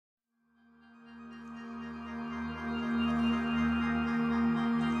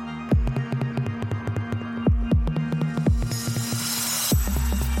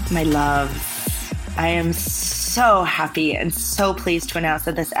My loves, I am so happy and so pleased to announce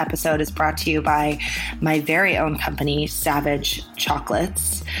that this episode is brought to you by my very own company, Savage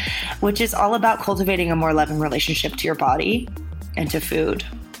Chocolates, which is all about cultivating a more loving relationship to your body and to food.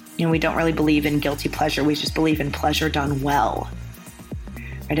 You know, we don't really believe in guilty pleasure. We just believe in pleasure done well.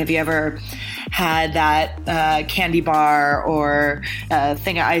 Right? Have you ever had that candy bar or a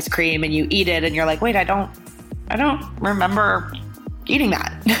thing of ice cream and you eat it and you're like, wait, I don't remember eating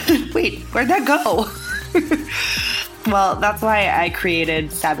that. Wait, where'd that go? Well, that's why I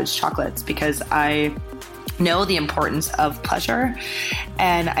created Savage Chocolates, because I know the importance of pleasure,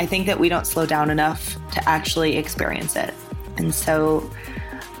 and I think that we don't slow down enough to actually experience it. And so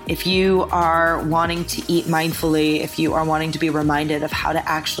if you are wanting to eat mindfully, if you are wanting to be reminded of how to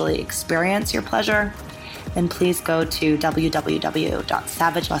actually experience your pleasure, then please go to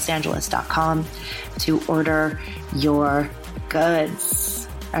www.savagelosangeles.com to order your goods.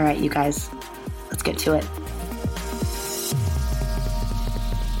 All right, you guys, let's get to it.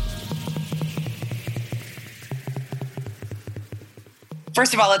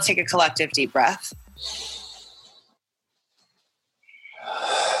 First of all, let's take a collective deep breath.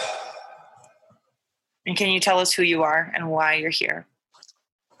 And can you tell us who you are and why you're here?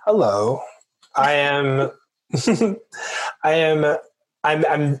 Hello. I'm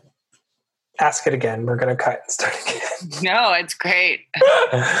ask it again. We're going to cut and start again. No, it's great.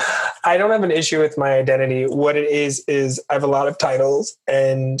 I don't have an issue with my identity. What it is I have a lot of titles,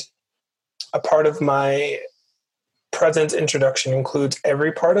 and a part of my present introduction includes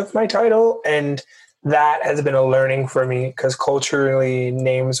every part of my title. And that has been a learning for me, because culturally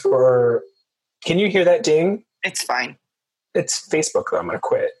names were, can you hear that ding? It's fine. It's Facebook though. I'm going to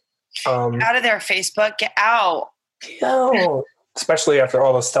quit. Get out of there, Facebook. Get out. No. Especially after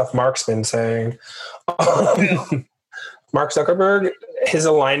all the stuff Mark's been saying. Mark Zuckerberg, his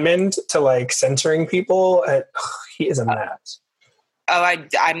alignment to like censoring people, he is a mess. Oh,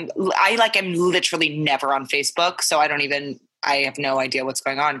 I'm literally never on Facebook, so I have no idea what's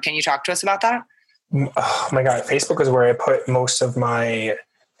going on. Can you talk to us about that? Oh my God. Facebook is where I put most of my,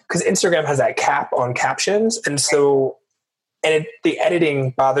 because Instagram has that cap on captions. And so, the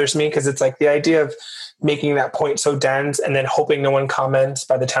editing bothers me, because it's like the idea of making that point so dense and then hoping no one comments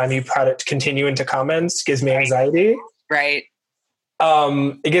by the time you try to continue into comments gives me anxiety. Right.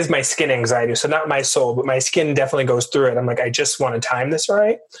 It gives my skin anxiety. So not my soul, but my skin definitely goes through it. I'm like, I just want to time this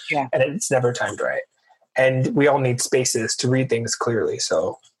right. Yeah. And it's never timed right. And we all need spaces to read things clearly.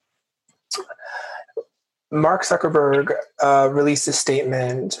 So Mark Zuckerberg released a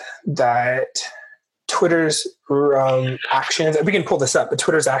statement that Twitter's actions, we can pull this up, but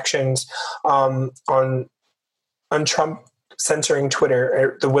Twitter's actions on Trump censoring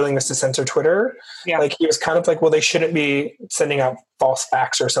Twitter, the willingness to censor Twitter, like he was kind of like, well, they shouldn't be sending out false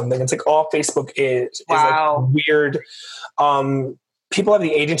facts or something. It's like all Facebook is like weird. People have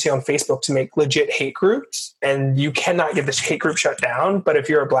the agency on Facebook to make legit hate groups, and you cannot get this hate group shut down. But if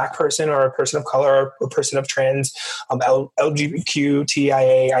you're a Black person or a person of color or a person of trans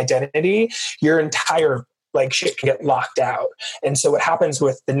LGBTQIA identity, your entire like shit can get locked out. And so what happens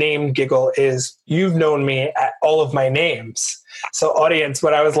with the name giggle is you've known me at all of my names. So audience,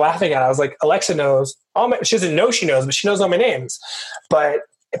 what I was laughing at, I was like, Alexa knows all my, she doesn't know she knows, but she knows all my names. But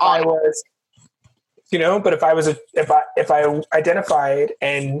if I was, but if I identified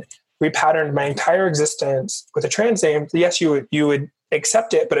and repatterned my entire existence with a trans name, yes, you would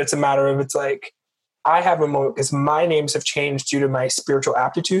accept it, but it's a matter of, it's like, I have a moment because my names have changed due to my spiritual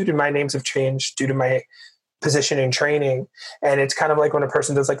aptitude, and my names have changed due to my position in training. And it's kind of like when a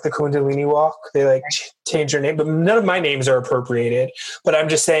person does like the Kundalini walk, they like change their name, but none of my names are appropriated. But I'm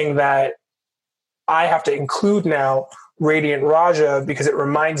just saying that I have to include now Radiant Raja, because it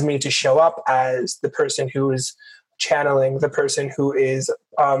reminds me to show up as the person who is channeling, the person who is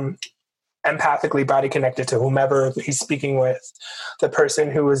empathically body connected to whomever he's speaking with, the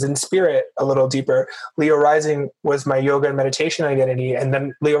person who is in spirit a little deeper. LeoRising was my yoga and meditation identity. And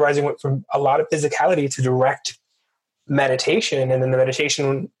then LeoRising went from a lot of physicality to direct meditation. And then the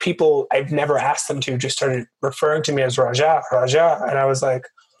meditation people, I've never asked them to, just started referring to me as Raja. And I was like,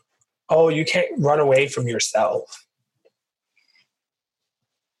 oh, you can't run away from yourself.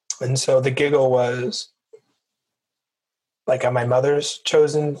 And so the giggle was like, I'm my mother's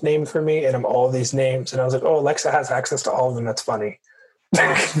chosen name for me, and I'm all these names. And I was like, oh, Alexa has access to all of them. That's funny.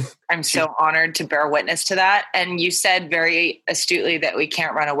 I'm so honored to bear witness to that. And you said very astutely that we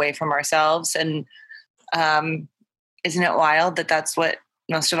can't run away from ourselves. And isn't it wild that that's what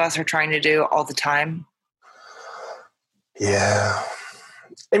most of us are trying to do all the time? Yeah.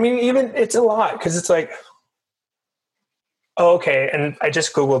 I mean, even it's a lot, because it's like, Oh, okay. And I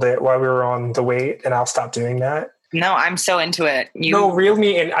just Googled it while we were on the wait, and I'll stop doing that. No, I'm so into it. No, reel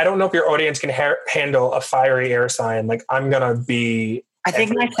me in. I don't know if your audience can handle a fiery air sign. Like, I'm going to be. I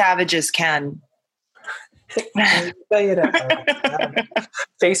think my savages can.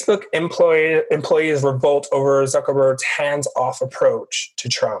 Facebook employees revolt over Zuckerberg's hands-off approach to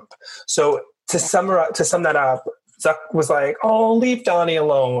Trump. So to sum that up, Zuck was like, "Oh, leave Donnie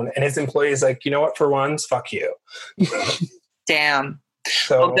alone," and his employees like, "You know what? For once, fuck you." Damn.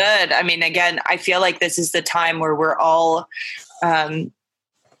 So, well, good. I mean, again, I feel like this is the time where we're all,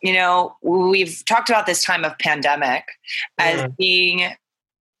 we've talked about this time of pandemic as being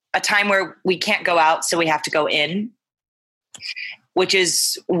a time where we can't go out, so we have to go in, which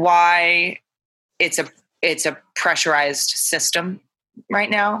is why it's a pressurized system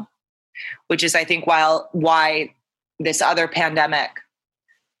right now, which is, I think, why this other pandemic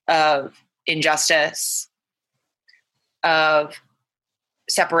of injustice, of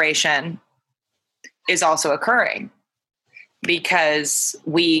separation is also occurring, because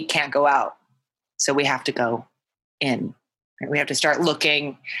we can't go out. So we have to go in. We have to start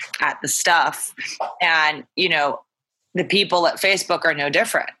looking at the stuff. And, the people at Facebook are no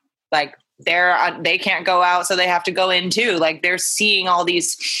different. Like, they can't go out, so they have to go in too. Like, they're seeing all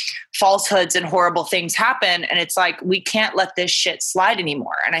these falsehoods and horrible things happen. And it's like, we can't let this shit slide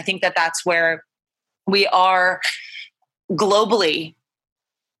anymore. And I think that that's where we are globally.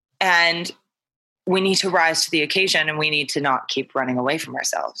 And we need to rise to the occasion, and we need to not keep running away from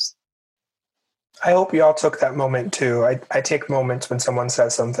ourselves. I hope you all took that moment too. I take moments when someone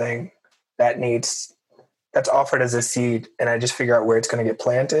says something that's offered as a seed, and I just figure out where it's going to get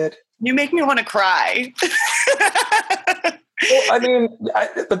planted. You make me want to cry. Well, I mean,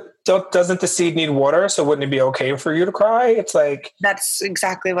 but doesn't the seed need water? So wouldn't it be okay for you to cry? It's like, that's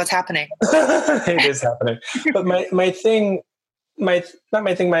exactly what's happening. It is happening. But my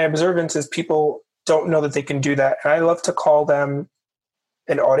observance is people don't know that they can do that. And I love to call them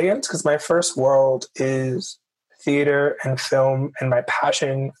an audience, because my first world is theater and film, and my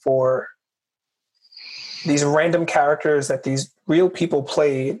passion for these random characters that these real people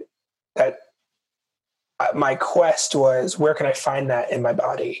played, that my quest was, where can I find that in my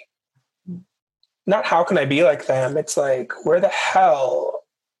body? Not how can I be like them? It's like, where the hell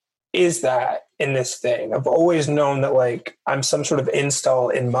is that in this thing? I've always known that, like, I'm some sort of install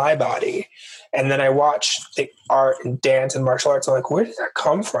in my body. And then I watch the art and dance and martial arts. I'm like, where did that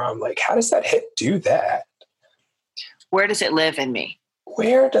come from? Like, how does that hit do that? Where does it live in me?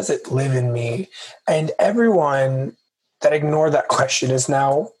 Where does it live in me? And everyone that ignored that question is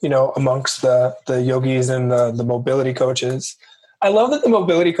now, amongst the yogis and the mobility coaches. I love that the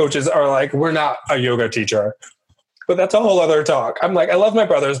mobility coaches are like, we're not a yoga teacher. But that's a whole other talk. I'm like, I love my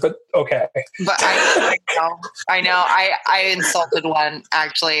brothers, but okay. But I know. I insulted one,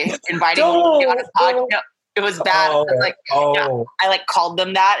 actually, inviting me on a podcast. No, it was bad. Oh, I called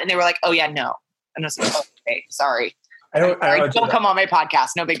them that, and they were like, "Oh yeah, no." And I was like, "Okay, sorry. Don't come on my podcast.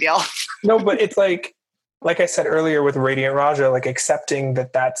 No big deal." No, but it's like I said earlier with Radiant Raja, like accepting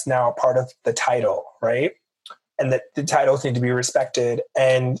that that's now a part of the title, right? And that the titles need to be respected.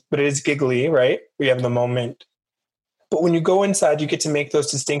 But it is giggly, right? We have the moment. But when you go inside, you get to make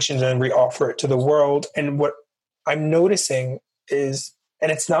those distinctions and re-offer it to the world. And what I'm noticing is, and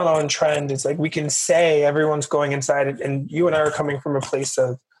it's not on trend, it's like we can say everyone's going inside, and you and I are coming from a place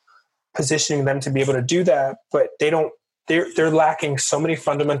of positioning them to be able to do that, but they're lacking so many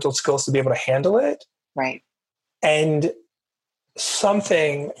fundamental skills to be able to handle it. Right. And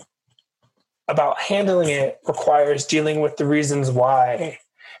something about handling it requires dealing with the reasons why.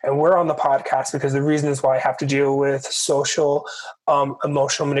 And we're on the podcast because the reasons why I have to deal with social,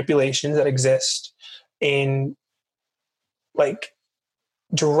 emotional manipulations that exist in, like,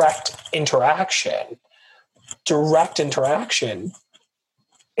 direct interaction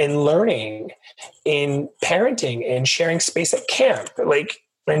in learning, in parenting, in sharing space at camp, like,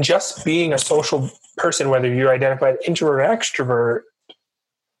 and just being a social person, whether you're identified introvert or extrovert.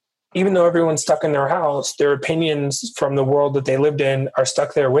 Even though everyone's stuck in their house, their opinions from the world that they lived in are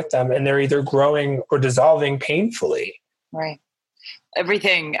stuck there with them, and they're either growing or dissolving painfully. Right.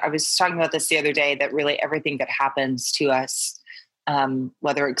 Everything, I was talking about this the other day, that really everything that happens to us,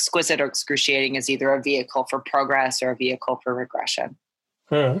 whether exquisite or excruciating, is either a vehicle for progress or a vehicle for regression.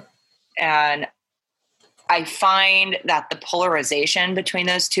 And I find that the polarization between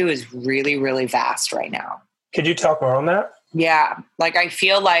those two is really, really vast right now. Could you talk more on that? Yeah. Like, I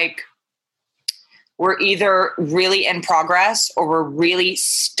feel like we're either really in progress or we're really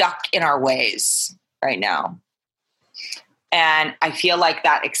stuck in our ways right now. And I feel like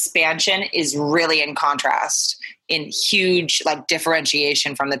that expansion is really in contrast, in huge like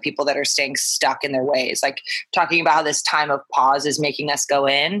differentiation from the people that are staying stuck in their ways. Like talking about how this time of pause is making us go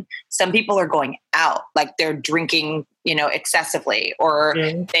in. Some people are going out, like they're drinking, excessively, or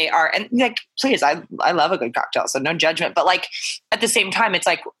they are, and like, please, I love a good cocktail, so no judgment. But like at the same time, it's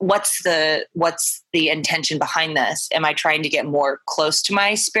like, what's the intention behind this? Am I trying to get more close to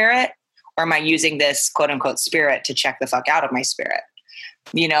my spirit? Or am I using this quote unquote spirit to check the fuck out of my spirit?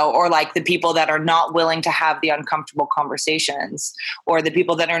 Or like the people that are not willing to have the uncomfortable conversations, or the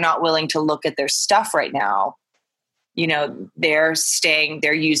people that are not willing to look at their stuff right now, they're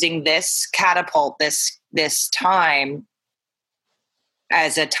using this catapult, this time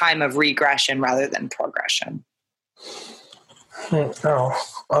as a time of regression rather than progression.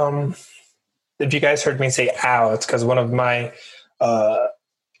 Oh, if you guys heard me say ow, it's because one of my,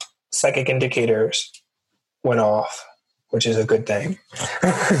 psychic indicators went off, which is a good thing.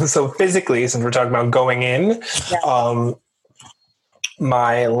 So physically, since we're talking about going in,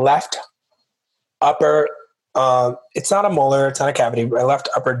 my left upper, it's not a molar, it's not a cavity, but my left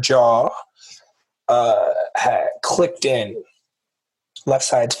upper jaw had clicked in. Left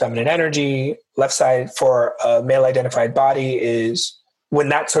side's feminine energy. Left side for a male identified body is when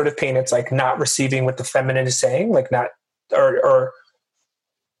that sort of pain, it's like not receiving what the feminine is saying, like not, or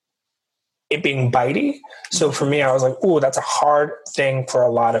it being bitey. So for me, I was like, "Ooh, that's a hard thing for a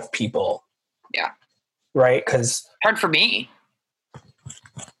lot of people." Yeah. Right? Because hard for me.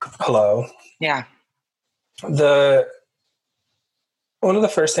 Hello. Yeah. One of the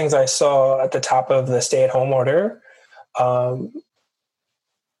first things I saw at the top of the stay-at-home order,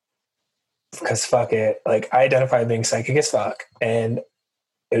 because fuck it, like I identify being psychic as fuck, and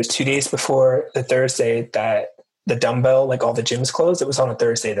it was 2 days before the Thursday that the dumbbell, like all the gyms closed. It was on a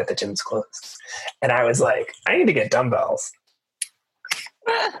Thursday that the gyms closed. And I was like, I need to get dumbbells.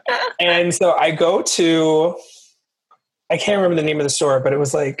 And so I go to, I can't remember the name of the store, but it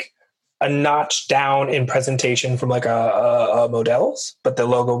was like a notch down in presentation from like a Modell's, but the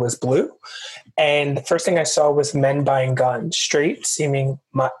logo was blue. And the first thing I saw was men buying guns, straight seeming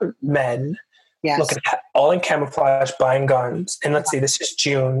men, looking all in camouflage, buying guns. And let's see, this is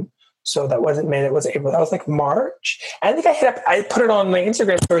June. So that wasn't May, that was April. That was like March. I think I put it on my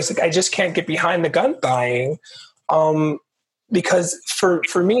Instagram stories. Like, I just can't get behind the gun buying. Because for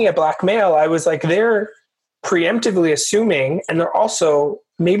me, a black male, I was like, they're preemptively assuming, and they're also,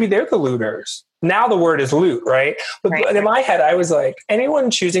 maybe they're the looters. Now the word is loot, right? But in my head, I was like, anyone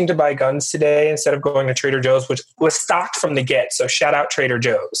choosing to buy guns today instead of going to Trader Joe's, which was stocked from the get. So shout out Trader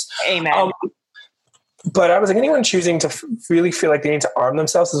Joe's. Amen. But I was like, anyone choosing to really feel like they need to arm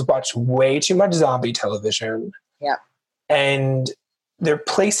themselves has watched way too much zombie television. Yeah. And they're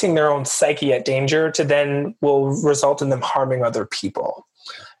placing their own psyche at danger to then will result in them harming other people.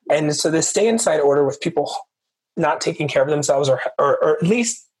 And so the stay inside order with people not taking care of themselves or at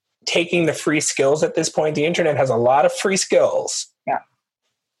least taking the free skills at this point. The internet has a lot of free skills. Yeah.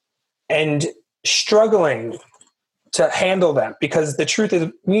 And struggling to handle them, because the truth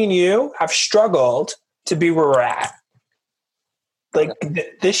is me and you have struggled to be where we're at. Like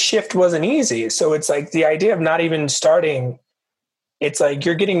this shift wasn't easy. So it's like the idea of not even starting, it's like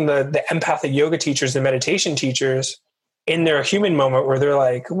you're getting the empathic yoga teachers and meditation teachers in their human moment where they're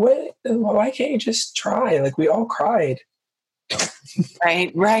like, what, why can't you just try? Like we all cried.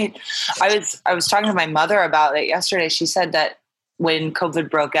 Right. I was talking to my mother about it yesterday. She said that when COVID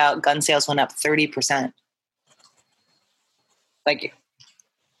broke out, gun sales went up 30%. Like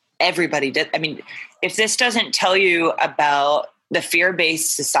everybody did. I mean, if this doesn't tell you about the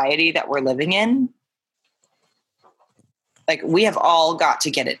fear-based society that we're living in, like we have all got to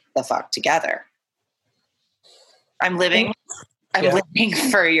get it the fuck together. I'm living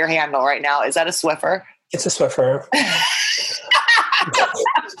for your handle right now. Is that a Swiffer? It's a Swiffer.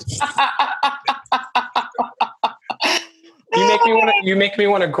 You make me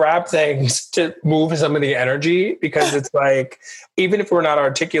want to grab things to move some of the energy, because it's like, even if we're not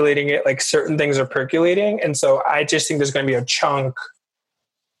articulating it, like certain things are percolating. And so I just think there's going to be a chunk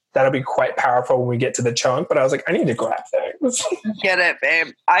that'll be quite powerful when we get to the chunk. But I was like, I need to grab things. Get it,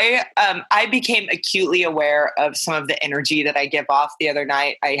 babe. I became acutely aware of some of the energy that I give off the other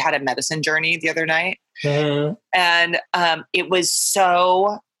night. I had a medicine journey the other night. Mm-hmm. And it was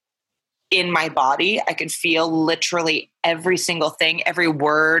so in my body. I could feel literally every single thing, every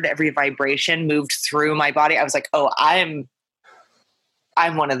word, every vibration moved through my body. I was like, oh, I'm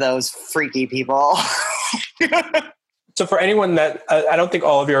one of those freaky people. So for anyone that, I don't think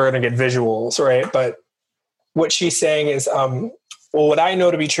all of you are going to get visuals, right? But what she's saying is Well, what I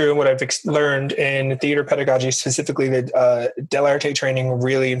know to be true and what I've learned in theater pedagogy, specifically the Delarte training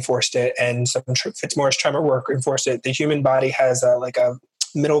really enforced it, and some Fitzmaurice Tremor work enforced it. The human body has a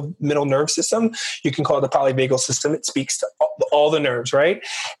middle nerve system. You can call it the polyvagal system. It speaks to all the nerves, right?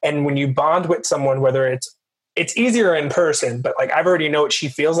 And when you bond with someone, whether it's easier in person, but like I've already know what she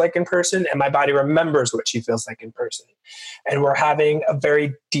feels like in person, and my body remembers what she feels like in person. And we're having a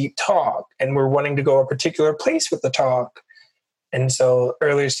very deep talk, and we're wanting to go a particular place with the talk. And so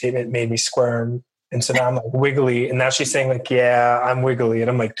earlier statement made me squirm. And so now I'm like wiggly. And now she's saying like, yeah, I'm wiggly. And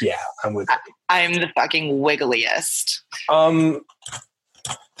I'm like, yeah, I'm wiggly. I'm the fucking wiggliest.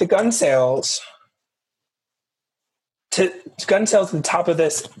 The gun sales at the top of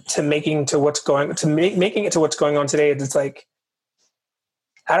this making it to what's going on today. It's like,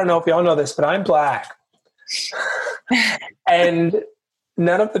 I don't know if y'all know this, but I'm Black. And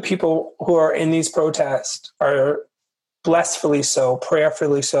none of the people who are in these protests are blissfully so,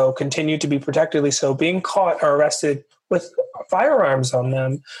 prayerfully so, continue to be protectively so, being caught or arrested with firearms on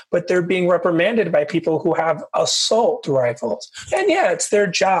them, but they're being reprimanded by people who have assault rifles. And yeah, it's their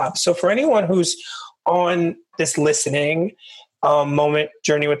job. So for anyone who's on this listening moment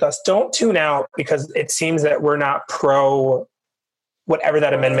journey with us, don't tune out because it seems that we're not pro whatever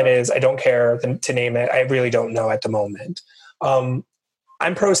that amendment is. I don't care to name it. I really don't know at the moment.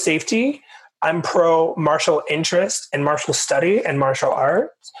 I'm pro safety. I'm pro martial interest and martial study and martial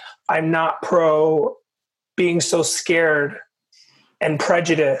arts. I'm not pro being so scared and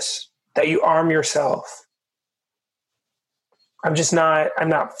prejudiced that you arm yourself. I'm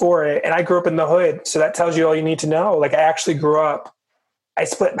not for it. And I grew up in the hood. So that tells you all you need to know. Like I actually I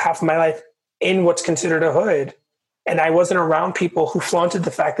split half of my life in what's considered a hood. And I wasn't around people who flaunted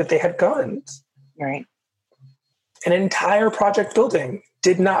the fact that they had guns. Right. An entire project building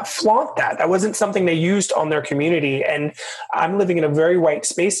did not flaunt that. That wasn't something they used on their community. And I'm living in a very white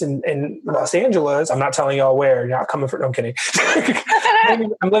space in Los Angeles. I'm not telling y'all where. You're not coming for. No, I'm kidding.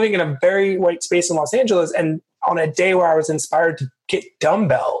 I'm living in a very white space in Los Angeles. And on a day where I was inspired to get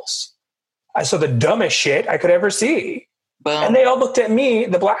dumbbells, I saw the dumbest shit I could ever see. Boom. And they all looked at me,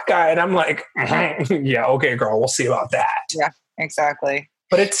 the Black guy, and I'm like, yeah, okay, girl, we'll see about that. Yeah, exactly.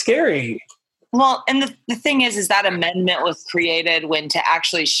 But it's scary. Well, and the thing is that amendment was created when to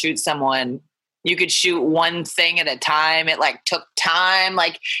actually shoot someone, you could shoot one thing at a time. It like took time.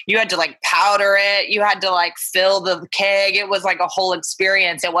 Like you had to like powder it. You had to like fill the keg. It was like a whole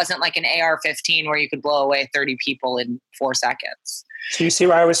experience. It wasn't like an AR-15 where you could blow away 30 people in 4 seconds. So you see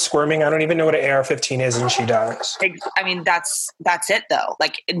why I was squirming? I don't even know what an AR-15 is, and she does. I mean, that's it though.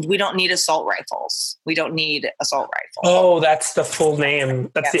 Like we don't need assault rifles. We don't need assault rifles. Oh, that's the full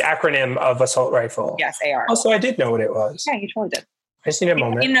name. That's the acronym of assault rifle. Yes, AR. Also, I did know what it was. Yeah, you totally did. I just need a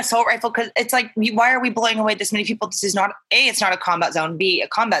moment. In an assault rifle, because it's like, why are we blowing away this many people? This is not, A, it's not a combat zone. B, a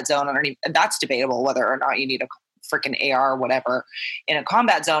combat zone underneath, that's debatable whether or not you need a freaking AR or whatever in a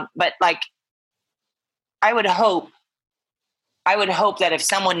combat zone. But like, I would hope that if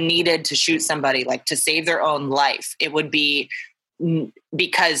someone needed to shoot somebody, like to save their own life, it would be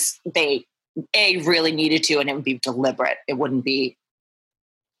because they, A, really needed to, and it would be deliberate. It wouldn't be,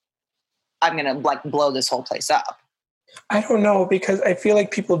 I'm going to like blow this whole place up. I don't know, because I feel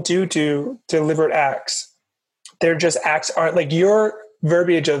like people do deliberate acts. They're just acts aren't like your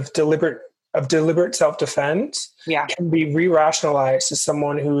verbiage of deliberate self-defense can be re-rationalized to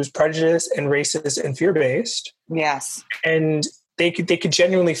someone who's prejudiced and racist and fear-based. Yes. And they could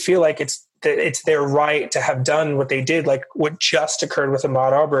genuinely feel like it's their right to have done what they did, like what just occurred with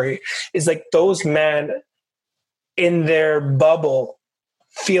Ahmaud Arbery, is like those men in their bubble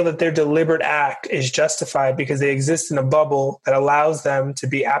feel that their deliberate act is justified because they exist in a bubble that allows them to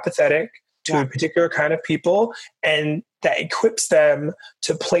be apathetic to a particular kind of people, and that equips them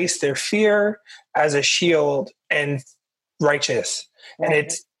to place their fear as a shield and righteous. Right. And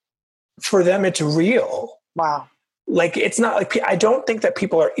it's, for them, it's real. Wow. Like, it's not like, I don't think that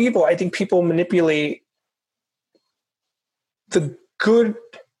people are evil. I think people manipulate the good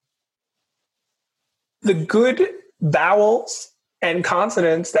vowels and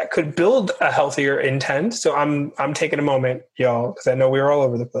consonants that could build a healthier intent. So I'm taking a moment, y'all, because I know we were all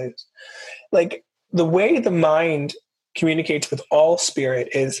over the place. Like, the way the mind communicates with all spirit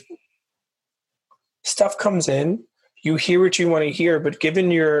is stuff comes in, you hear what you want to hear, but given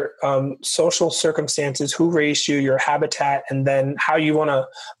your social circumstances, who raised you, your habitat, and then how you want to,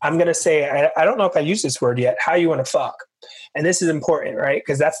 I'm going to say, I don't know if I use this word yet, how you want to fuck. And this is important, right?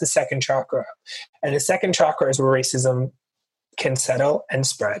 Because that's the second chakra. And the second chakra is where racism can settle and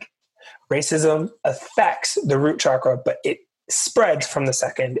spread. Racism affects the root chakra, but it spreads from the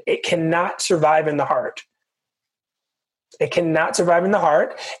second. It cannot survive in the heart. It cannot survive in the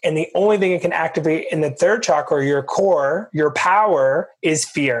heart. And the only thing it can activate in the third chakra, your core, your power, is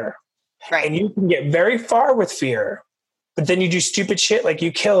fear. Right. And you can get very far with fear, but then you do stupid shit like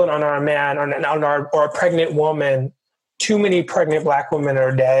you kill it on our man or a pregnant woman. Too many pregnant Black women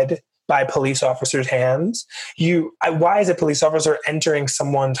are dead by police officers' hands. Why is a police officer entering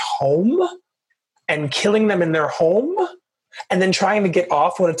someone's home and killing them in their home and then trying to get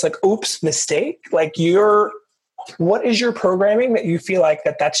off when it's like, oops, mistake? Like what is your programming that you feel like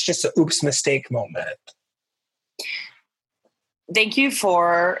that's just an oops, mistake moment? Thank you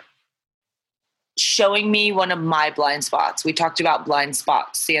for showing me one of my blind spots. We talked about blind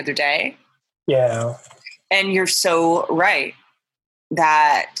spots the other day. Yeah. And you're so right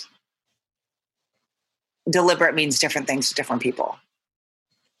that deliberate means different things to different people.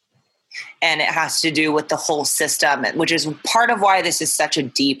 And it has to do with the whole system, which is part of why this is such a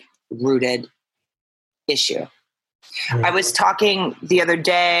deep-rooted issue. Mm-hmm. I was talking the other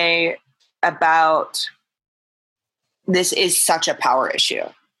day about this is such a power issue.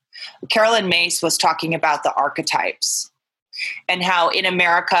 Carolyn Mace was talking about the archetypes and how in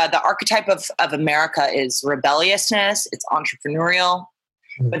America, the archetype of America is rebelliousness, it's entrepreneurial.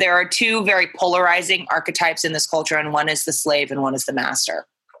 Mm-hmm. But there are two very polarizing archetypes in this culture, and one is the slave and one is the master.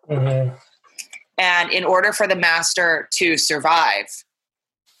 Mm-hmm. And in order for the master to survive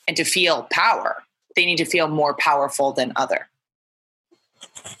and to feel power, they need to feel more powerful than other.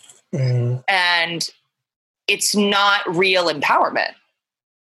 Mm-hmm. And it's not real empowerment.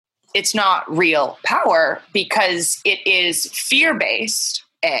 It's not real power because it is fear-based,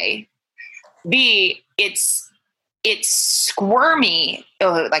 A. B, it's squirmy,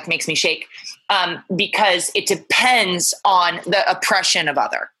 like makes me shake, because it depends on the oppression of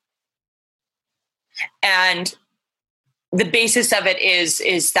other. And the basis of it is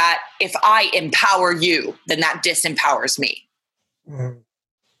that if I empower you, then that disempowers me. Mm-hmm.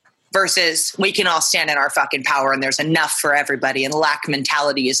 Versus we can all stand in our fucking power and there's enough for everybody and lack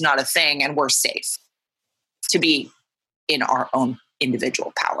mentality is not a thing and we're safe to be in our own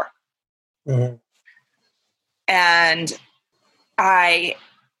individual power. Mm-hmm. And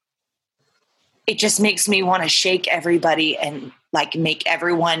it just makes me want to shake everybody and like make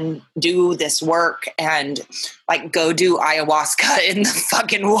everyone do this work and like go do ayahuasca in the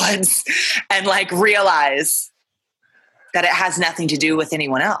fucking woods and like realize that it has nothing to do with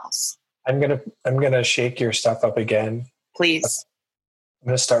anyone else. I'm gonna shake your stuff up again. Please. I'm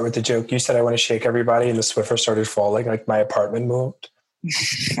gonna start with the joke. You said I want to shake everybody, and the Swiffer started falling, like my apartment moved.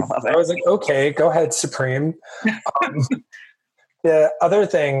 I was like, okay, go ahead, Supreme. The other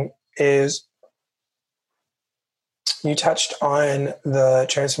thing is you touched on the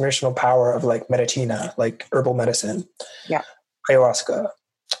transformational power of like medicina, like herbal medicine. Yeah. Ayahuasca.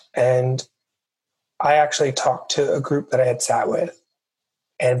 And I actually talked to a group that I had sat with,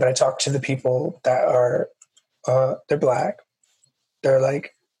 but I talked to the people that are, they're Black. They're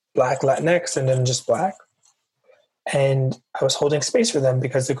like Black Latinx and then just Black. And I was holding space for them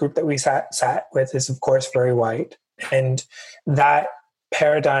because the group that we sat with is of course very white. And that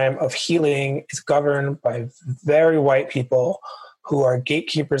paradigm of healing is governed by very white people who are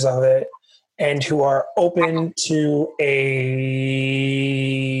gatekeepers of it and who are open to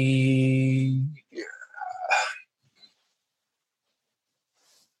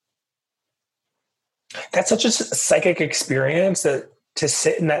that's such a psychic experience that to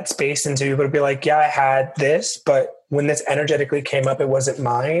sit in that space and to be able to be like, yeah, I had this, but when this energetically came up, it wasn't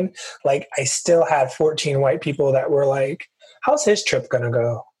mine. Like I still had 14 white people that were like, how's his trip going to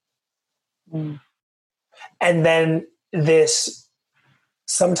go? Mm. And then this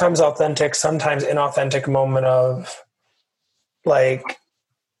sometimes authentic, sometimes inauthentic moment of like,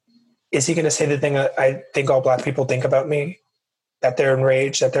 is he going to say the thing I think all Black people think about me? That they're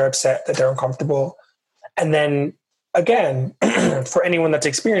enraged, that they're upset, that they're uncomfortable. And then again, for anyone that's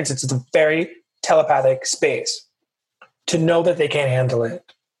experienced, it's a very telepathic space to know that they can't handle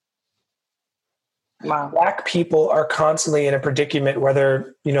it. Wow. Black people are constantly in a predicament,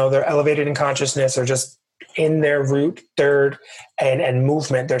 whether, they're elevated in consciousness or just in their root third and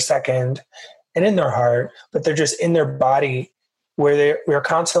movement, their second, and in their heart, but they're just in their body where we're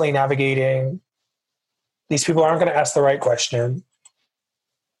constantly navigating. These people aren't going to ask the right question.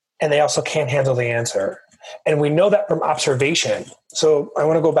 And they also can't handle the answer. And we know that from observation. So I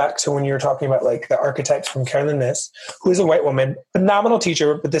want to go back to when you were talking about like the archetypes from Carolyn Miss, who is a white woman, phenomenal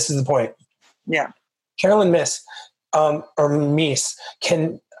teacher, but this is the point. Yeah. Carolyn Miss, or Mies,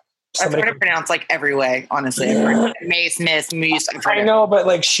 can I've heard it pronounced like every way, honestly. I've heard mace, miss, muse. I know, but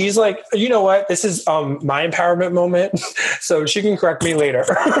like she's like, you know what? This is my empowerment moment, so she can correct me later.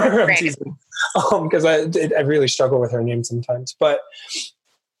 Because I really struggle with her name sometimes. But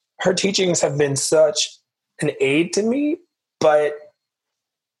her teachings have been such an aid to me, but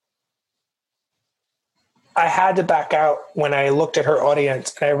I had to back out when I looked at her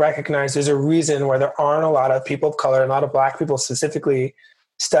audience, and I recognized there's a reason why there aren't a lot of people of color, a lot of Black people specifically,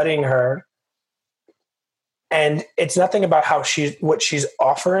 studying her. And it's nothing about what she's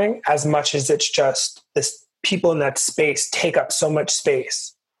offering as much as it's just this people in that space take up so much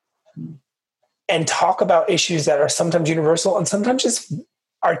space and talk about issues that are sometimes universal and sometimes just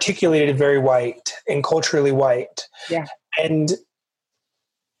articulated very white and culturally white. Yeah. And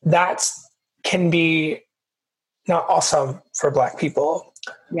that can be not awesome for Black people.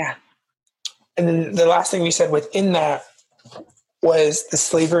 Yeah. And then the last thing you said within that was the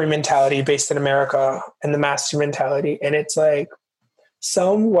slavery mentality based in America and the master mentality. And it's like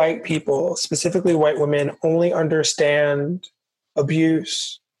some white people, specifically white women, only understand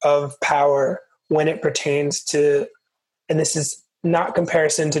abuse of power when it pertains to, and this is not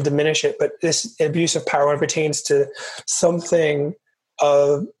comparison to diminish it, but this abuse of power when it pertains to something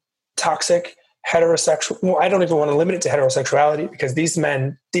of toxic heterosexual. Well, I don't even want to limit it to heterosexuality because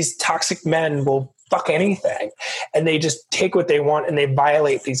these toxic men will fuck anything, and they just take what they want and they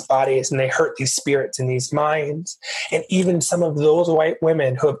violate these bodies and they hurt these spirits and these minds. And even some of those white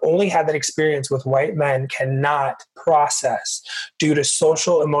women who have only had that experience with white men cannot process, due to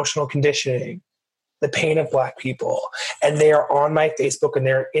social emotional conditioning, the pain of Black people. And they are on my Facebook and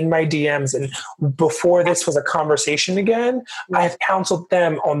they're in my DMs. And before this was a conversation again, I have counseled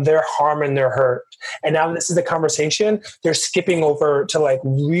them on their harm and their hurt. And now this is the conversation, they're skipping over to like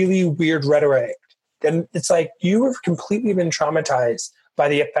really weird rhetoric. And it's like, you have completely been traumatized by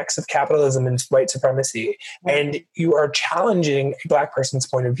the effects of capitalism and white supremacy. And you are challenging a Black person's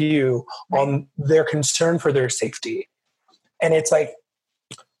point of view on their concern for their safety. And it's like,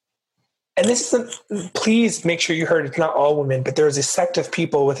 and this isn't, please make sure you heard it's not all women, but there's a sect of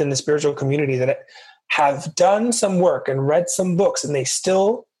people within the spiritual community that have done some work and read some books, and they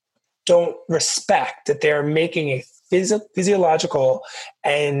still don't respect that they're making a physiological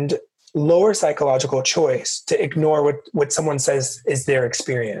and lower psychological choice to ignore what someone says is their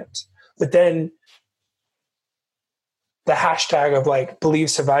experience. But then the hashtag of like,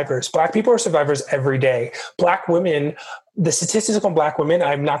 believe survivors. Black people are survivors every day. Black women, the statistics on Black women,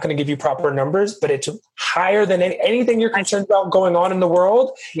 I'm not going to give you proper numbers, but it's higher than anything you're concerned about going on in the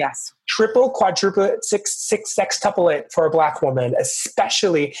world. Yes. Triple, quadruple, six sextuple it for a Black woman,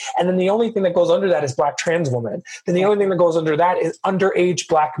 especially. And then the only thing that goes under that is Black trans woman. Then the only thing that goes under that is underage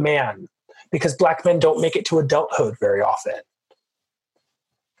Black man, because Black men don't make it to adulthood very often.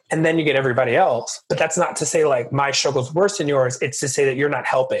 And then you get everybody else. But that's not to say like my struggle's worse than yours. It's to say that you're not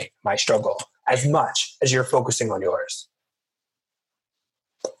helping my struggle as much as you're focusing on yours.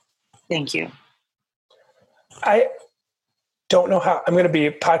 Thank you. I don't know how, I'm going to be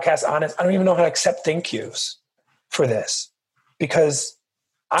podcast honest. I don't even know how to accept thank yous for this, because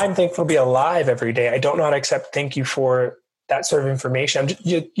I'm thankful to be alive every day. I don't know how to accept thank you for that sort of information.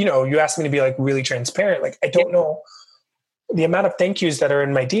 You asked me to be like really transparent. Like, I don't know the amount of thank yous that are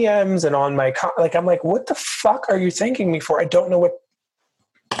in my DMs and on my, I'm like, what the fuck are you thanking me for? I don't know what.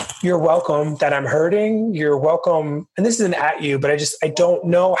 You're welcome that I'm hurting. You're welcome. And this isn't at you, but I don't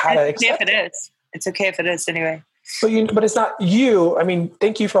know how to accept it. It's okay if it is anyway. But it's not you. I mean,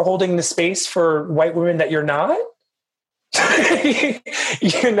 thank you for holding the space for white women that you're not.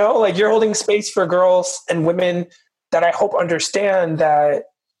 Like you're holding space for girls and women that I hope understand that.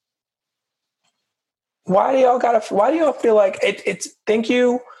 Why do y'all feel like it's thank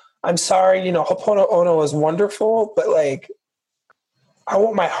you? I'm sorry, Ho'oponopono Ono is wonderful, but like, I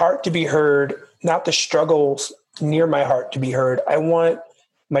want my heart to be heard, not the struggles near my heart to be heard. I want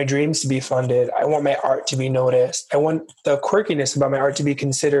my dreams to be funded. I want my art to be noticed. I want the quirkiness about my art to be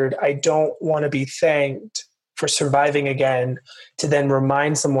considered. I don't want to be thanked for surviving again to then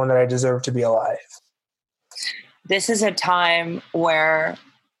remind someone that I deserve to be alive. This is a time where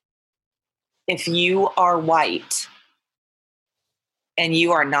if you are white and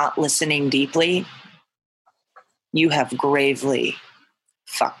you are not listening deeply, you have gravely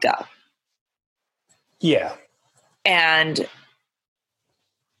fucked up. Yeah. And,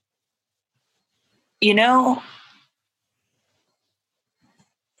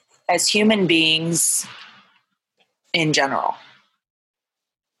 as human beings in general,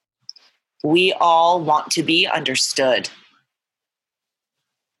 we all want to be understood.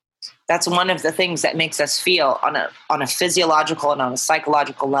 That's one of the things that makes us feel on a physiological and on a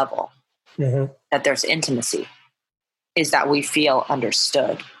psychological level that there's intimacy, is that we feel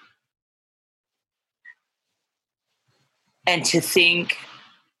understood. And to think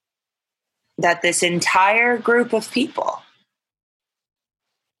that this entire group of people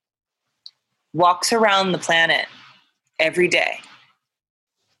walks around the planet every day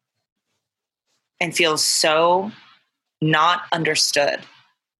and feels so not understood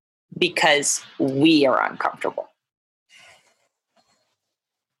because we are uncomfortable.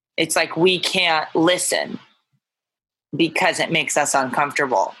 It's like we can't listen because it makes us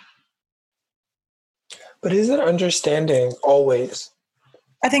uncomfortable. But is it understanding always?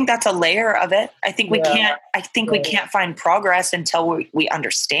 I think that's a layer of it. I think we can't find progress until we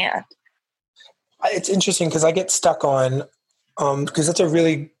understand. It's interesting because I get stuck on, because that's a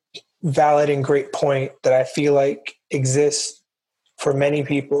really valid and great point that I feel like exists for many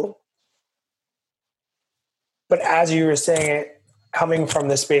people. But as you were saying it, coming from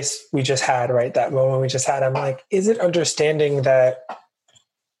the space we just had, right, that moment we just had, I'm like, is it understanding that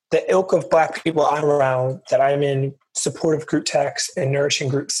the ilk of Black people I'm around, that I'm in supportive group texts and nourishing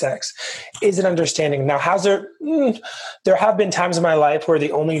group texts, is it understanding? Now, there have been times in my life where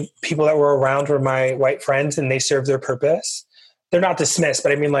the only people that were around were my white friends and they served their purpose. They're not dismissed,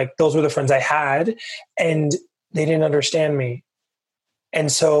 but I mean, like, those were the friends I had and they didn't understand me.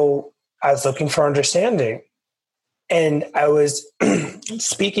 And so I was looking for understanding. And I was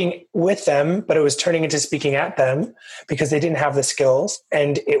speaking with them, but it was turning into speaking at them because they didn't have the skills.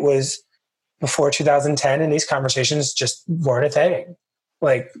 And it was before 2010, and these conversations just weren't a thing.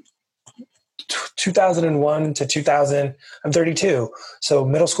 Like 2001 to 2000, I'm 32. So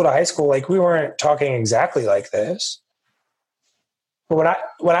middle school to high school, like, we weren't talking exactly like this. But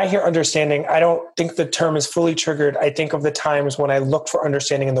when I hear understanding, I don't think the term is fully triggered. I think of the times when I look for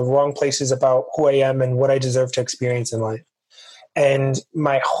understanding in the wrong places about who I am and what I deserve to experience in life. And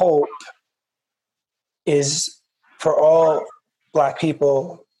my hope is for all Black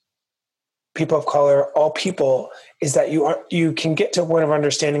people, people of color, all people, is that you can get to a point of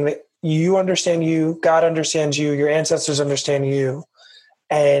understanding that you understand you, God understands you, your ancestors understand you.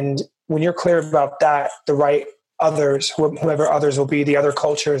 And when you're clear about that, the right others, whoever others will be, the other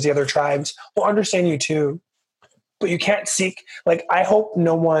cultures, the other tribes, will understand you too. But you can't seek, like, I hope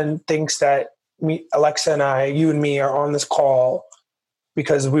no one thinks that me, Alexa and I, you and me, are on this call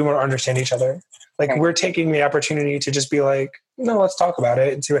because we want to understand each other. Like, we're taking the opportunity to just be like, no, let's talk about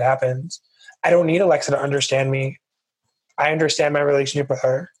it and see what happens. I don't need Alexa to understand me. I understand my relationship with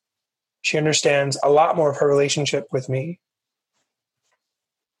her. She understands a lot more of her relationship with me.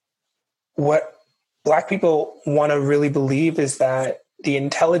 What Black people want to really believe is that the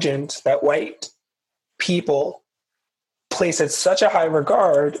intelligence that white people place at such a high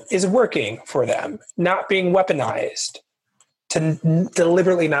regard is working for them, not being weaponized to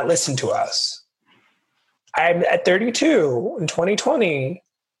deliberately not listen to us. I'm at 32 in 2020.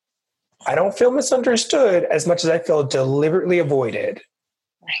 I don't feel misunderstood as much as I feel deliberately avoided,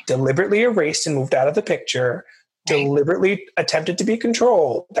 deliberately erased and moved out of the picture, deliberately attempted to be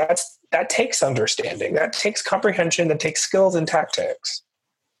controlled. That takes understanding. That takes comprehension. That takes skills and tactics.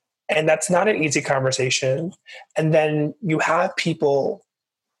 And that's not an easy conversation. And then you have people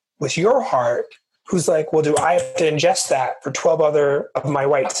with your heart who's like, well, do I have to ingest that for 12 other of my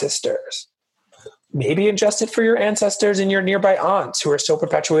white sisters? Maybe ingest it for your ancestors and your nearby aunts who are still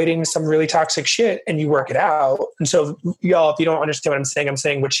perpetuating some really toxic shit, and you work it out. And so, y'all, if you don't understand what I'm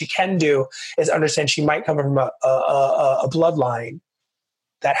saying what she can do is understand she might come from a bloodline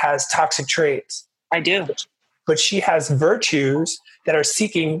that has toxic traits. I do. But she has virtues that are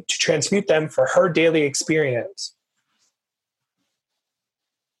seeking to transmute them for her daily experience.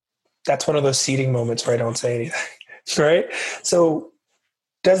 That's one of those seeding moments where I don't say anything, right? So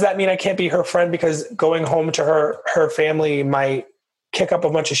does that mean I can't be her friend because going home to her family might kick up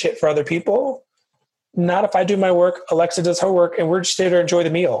a bunch of shit for other people? Not if I do my work, Alexa does her work, and we're just there to enjoy the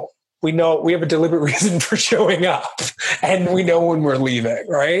meal. We know we have a deliberate reason for showing up, and we know when we're leaving,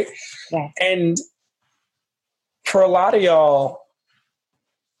 right? Yeah. And for a lot of y'all,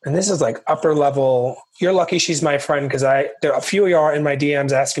 and this is like upper level, you're lucky she's my friend because there are a few of y'all in my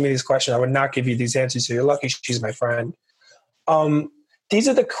DMs asking me these questions. I would not give you these answers, so you're lucky she's my friend. These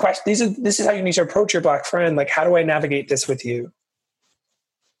are the questions. This is how you need to approach your Black friend. Like, how do I navigate this with you?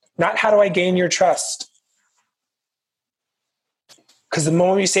 Not how do I gain your trust? Because the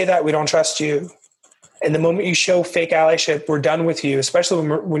moment you say that, we don't trust you. And the moment you show fake allyship, we're done with you. Especially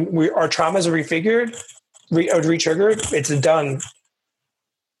when our traumas are re-triggered, it's done.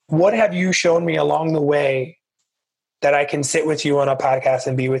 What have you shown me along the way that I can sit with you on a podcast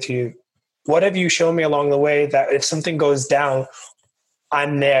and be with you? What have you shown me along the way that if something goes down,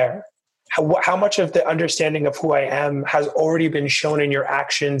 I'm there? How much of the understanding of who I am has already been shown in your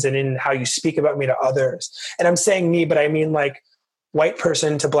actions and in how you speak about me to others? And I'm saying me, but I mean like white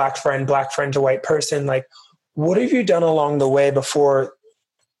person to black friend to white person. Like, what have you done along the way before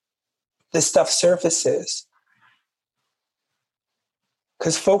this stuff surfaces?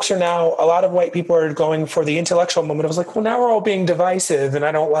 Because folks are now, a lot of white people are going for the intellectual moment. I was like, well, now we're all being divisive and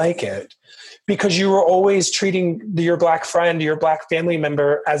I don't like it. Because you were always treating your black friend, your black family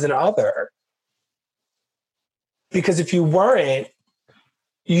member as an other. Because if you weren't,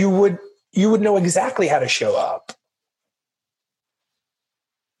 you would know exactly how to show up.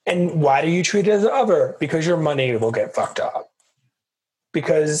 And why do you treat it as an other? Because your money will get fucked up.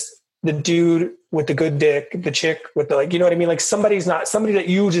 Because the dude with the good dick, the chick with the, like, you know what I mean? Like somebody that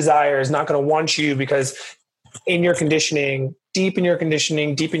you desire is not going to want you because in your conditioning, deep in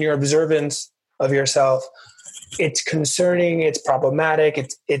your observance of yourself, it's concerning, it's problematic,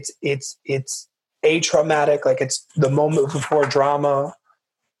 it's atraumatic, like it's the moment before drama.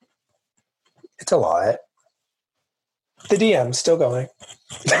 It's a lot. The DM's still going.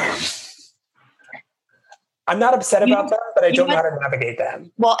 I'm not upset about them, but I don't know how to navigate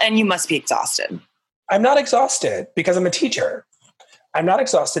them. Well, and you must be exhausted. I'm not exhausted because I'm a teacher. I'm not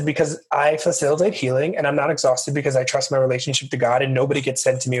exhausted because I facilitate healing, and I'm not exhausted because I trust my relationship to God, and nobody gets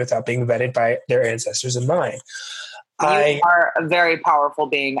sent to me without being vetted by their ancestors and mine. You are a very powerful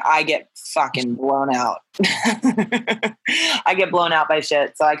being. I get fucking blown out. I get blown out by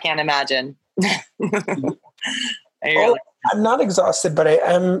shit, so I can't imagine. I'm not exhausted, but I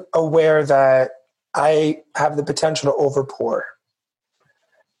am aware that I have the potential to overpour.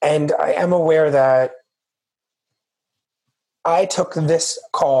 And I am aware that I took this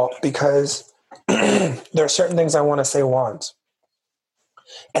call because there are certain things I want to say once.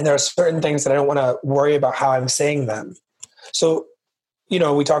 And there are certain things that I don't want to worry about how I'm saying them. So,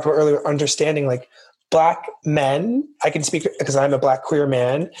 we talked about earlier, understanding like Black men, I can speak because I'm a Black queer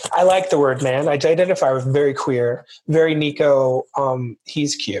man. I like the word man. I identify with very queer, very Nico.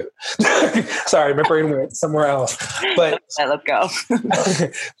 He's cute. Sorry, my brain went somewhere else. But let go.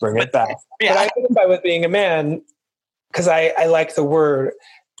 Bring it back. Yeah. But I identify with being a man because I like the word.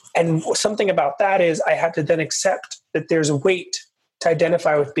 And something about that is I had to then accept that there's a weight to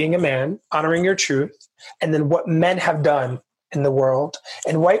identify with being a man, honoring your truth, and then what men have done in the world.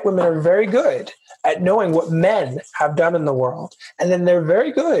 And white women are very good at knowing what men have done in the world. And then they're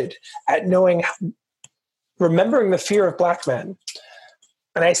very good at remembering the fear of Black men.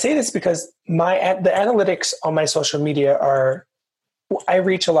 And I say this because the analytics on my social media I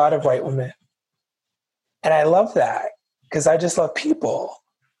reach a lot of white women. And I love that because I just love people.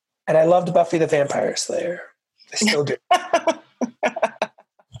 And I loved Buffy the Vampire Slayer. I still do.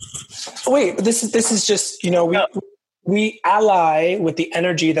 Wait, but this is just, we ally with the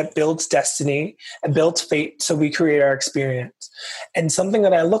energy that builds destiny and builds fate, so we create our experience. And something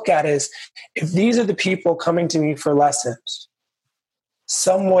that I look at is, if these are the people coming to me for lessons,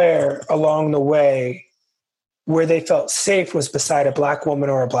 somewhere along the way where they felt safe was beside a Black woman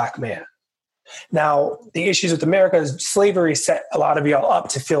or a Black man. Now, the issues with America is slavery set a lot of y'all up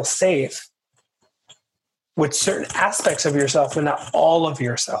to feel safe with certain aspects of yourself, but not all of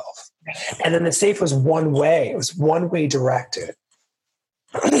yourself. And then the safe was one way. It was one way directed.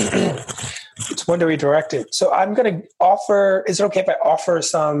 It's one way directed. So I'm going to offer, is it okay if I offer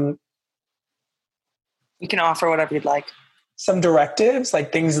some? You can offer whatever you'd like. Some directives,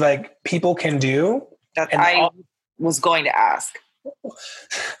 like things like people can do. I was going to ask.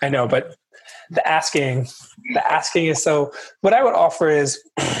 I know, but the asking is so, what I would offer is,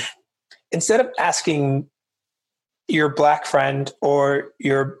 instead of asking your Black friend or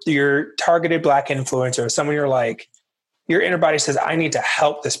your targeted Black influencer, someone you're like, your inner body says, I need to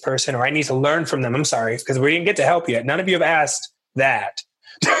help this person, or I need to learn from them. I'm sorry, because we didn't get to help yet. None of you have asked that.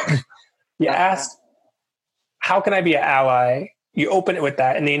 You asked, how can I be an ally? You open it with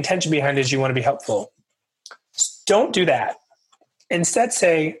that. And the intention behind it is you want to be helpful. Don't do that. Instead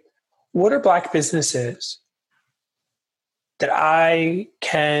say, what are Black businesses that I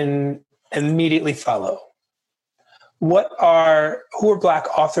can immediately follow? Who are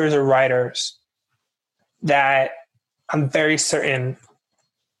Black authors or writers that I'm very certain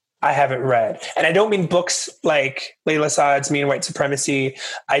I haven't read? And I don't mean books like Layla Saad's Me and White Supremacy.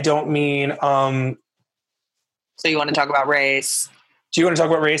 I don't mean... So you want to talk about race? Do you want to talk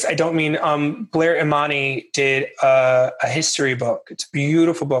about race? I don't mean Blair Imani did a history book. It's a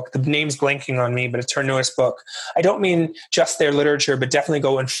beautiful book. The name's blanking on me, but it's her newest book. I don't mean just their literature, but definitely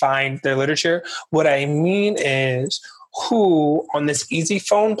go and find their literature. What I mean is, who on this easy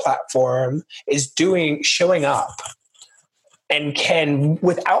phone platform is showing up and can,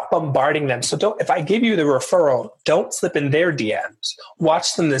 without bombarding them. So if I give you the referral, don't slip in their DMs.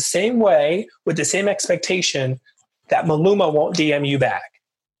 Watch them the same way with the same expectation that Maluma won't DM you back.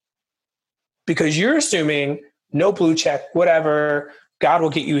 Because you're assuming no blue check, whatever, God will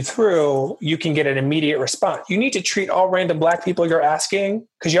get you through, you can get an immediate response. You need to treat all random Black people you're asking,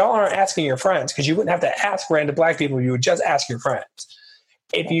 because y'all aren't asking your friends, because you wouldn't have to ask random Black people, you would just ask your friends.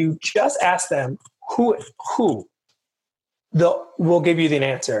 If you just ask them who, we'll give you the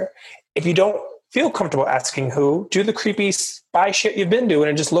answer. If you don't feel comfortable asking who, do the creepy spy shit you've been doing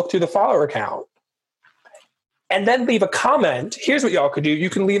and just look through the follower count. And then leave a comment. Here's what y'all could do. You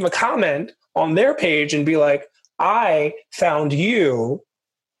can leave a comment on their page and be like, I found you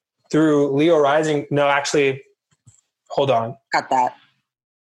through LeoRising. No, actually, hold on. Cut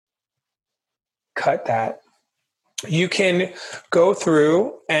that. You can go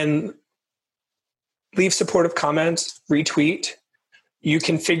through and leave supportive comments, retweet. You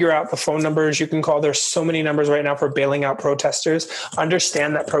can figure out the phone numbers you can call. There's so many numbers right now for bailing out protesters.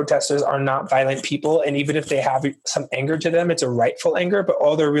 Understand that protesters are not violent people. And even if they have some anger to them, it's a rightful anger, but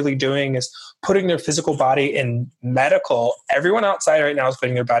all they're really doing is putting their physical body in everyone outside right now is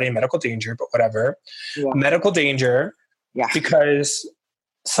putting their body in medical danger, but whatever. Yeah. Medical danger. Yeah. Because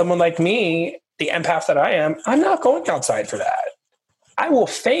someone like me, the empath that I am, I'm not going outside for that. I will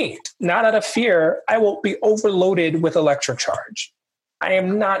faint, not out of fear. I will be overloaded with electric charge. I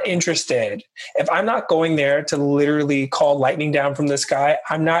am not interested. If I'm not going there to literally call lightning down from the sky,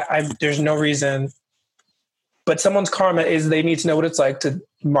 there's no reason. But someone's karma is they need to know what it's like to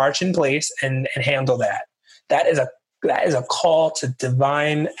march in place and handle that. That is a call to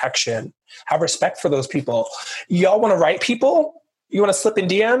divine action. Have respect for those people. Y'all want to write people? You want to slip in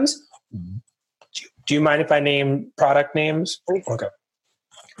DMs? Do you mind if I name product names? Okay.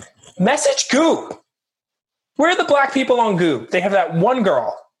 Message Goop. Where are the Black people on Goop? They have that one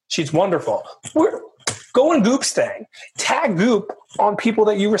girl. She's wonderful. Go on Goop's thing. Tag Goop on people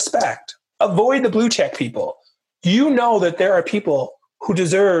that you respect. Avoid the blue check people. You know that there are people who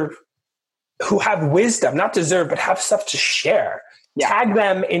have wisdom, not deserve, but have stuff to share. Yeah. Tag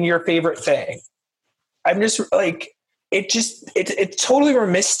them in your favorite thing. I'm just like, it's totally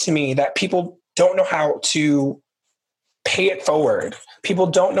remiss to me that people don't know how to pay it forward. People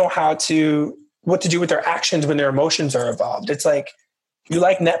don't know what to do with their actions when their emotions are involved. It's like, you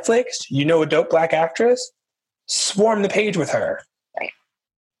like Netflix, you know a dope Black actress, swarm the page with her. Right.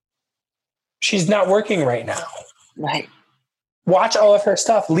 She's not working right now. Right. Watch all of her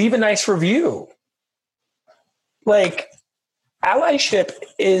stuff. Leave a nice review. Like, allyship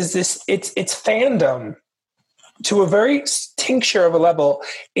is this, it's fandom to a very tincture of a level.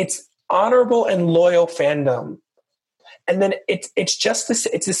 It's honorable and loyal fandom. And then it's just this,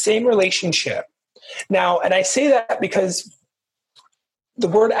 it's the same relationship. Now, and I say that because the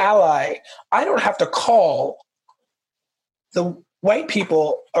word ally, I don't have to call the white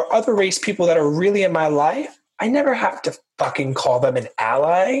people or other race people that are really in my life. I never have to fucking call them an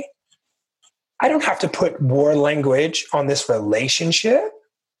ally. I don't have to put war language on this relationship.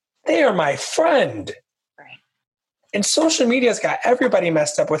 They are my friend. Right. And social media's got everybody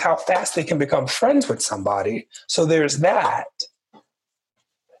messed up with how fast they can become friends with somebody. So there's that.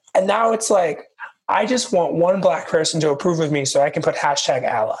 And now it's like, I just want one Black person to approve of me so I can put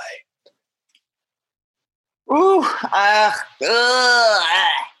 #ally. Ooh,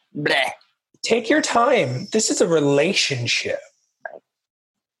 bleh. Take your time. This is a relationship.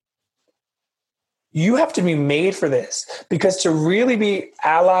 You have to be made for this, because to really be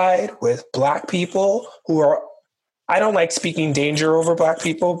allied with Black people who are, I don't like speaking danger over Black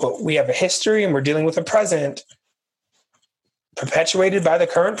people, but we have a history and we're dealing with a present perpetuated by the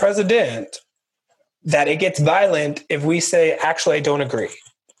current president, that it gets violent if we say, actually, I don't agree.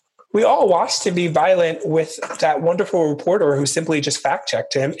 We all watched him be violent with that wonderful reporter who simply just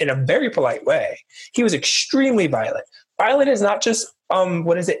fact-checked him in a very polite way. He was extremely violent. Violent is not just,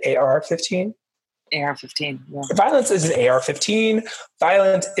 what is it, AR-15? AR-15, yeah. Violence isn't AR-15.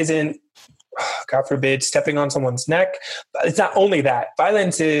 Violence isn't, God forbid, stepping on someone's neck. It's not only that.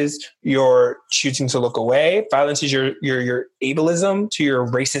 Violence is your choosing to look away. Violence is your ableism to your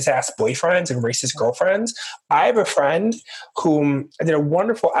racist-ass boyfriends and racist girlfriends. I have a friend whom I did a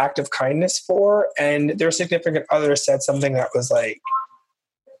wonderful act of kindness for, and their significant other said something that was like,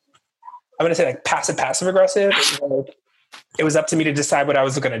 I'm going to say like passive-aggressive. It was up to me to decide what I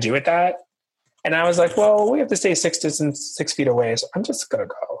was going to do with that. And I was like, well, we have to stay 6 feet away, so I'm just going to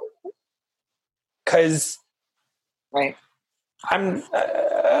go. Because right. I'm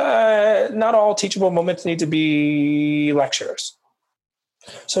not all teachable moments need to be lectures.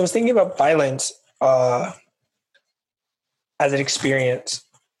 So I was thinking about violence as an experience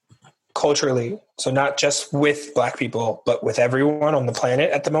culturally. So not just with Black people, but with everyone on the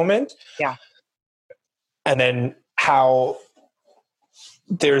planet at the moment. Yeah. And then how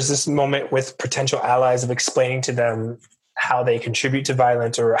there's this moment with potential allies of explaining to them how they contribute to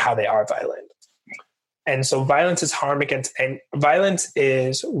violence or how they are violent. And so violence is harm against, and violence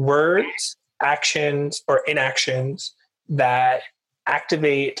is words, actions, or inactions that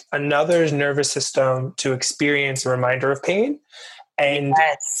activate another's nervous system to experience a reminder of pain. And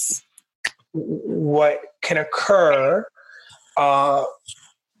Yes. what can occur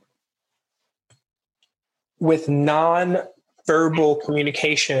with non-verbal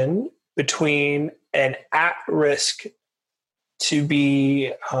communication between an at-risk to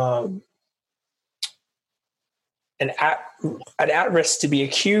be an at-risk to be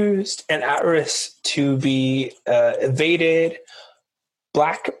accused, an at-risk to be evaded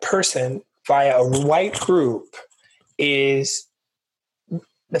Black person via a white group is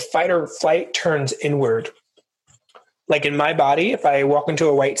the fight or flight turns inward. Like in my body, if I walk into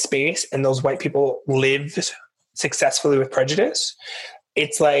a white space and those white people live successfully with prejudice,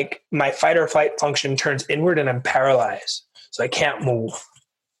 it's like my fight or flight function turns inward and I'm paralyzed. So I can't move.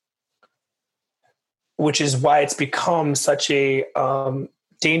 Which is why it's become such a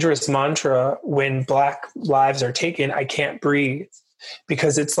dangerous mantra when Black lives are taken. I can't breathe,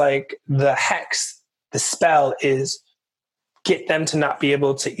 because it's like the hex, the spell is get them to not be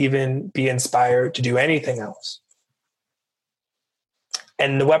able to even be inspired to do anything else.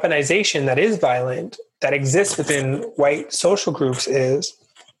 And the weaponization that is violent, that exists within white social groups, is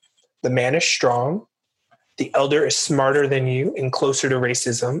the man is strong, the elder is smarter than you and closer to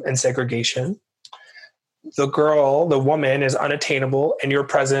racism and segregation. The girl, the woman, is unattainable, and your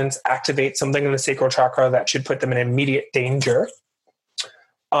presence activates something in the sacral chakra that should put them in immediate danger.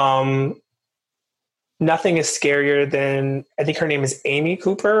 Nothing is scarier than, I think her name is Amy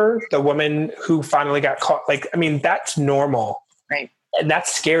Cooper, the woman who finally got caught. Like, I mean, that's normal. Right. And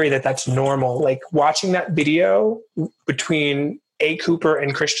that's scary that that's normal. Like watching that video between A. Cooper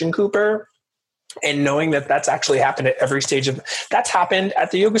and Christian Cooper and knowing that that's actually happened at every stage of, that's happened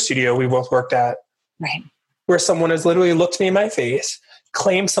at the yoga studio we both worked at. Right. Where someone has literally looked me in my face,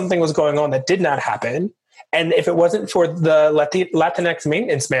 claimed something was going on that did not happen. And if it wasn't for the Latinx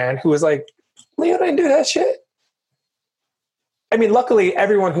maintenance man who was like, Leo didn't do that shit. I mean, luckily,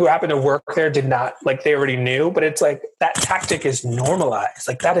 everyone who happened to work there did not, like, they already knew, but it's like that tactic is normalized.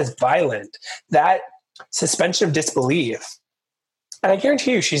 Like, that is violent. That suspension of disbelief. And I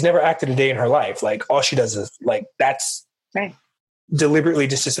guarantee you, she's never acted a day in her life. Like, all she does is, like, that's right. Deliberately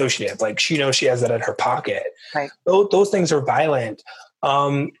disassociative. Like, she knows she has that in her pocket. Right. Those things are violent.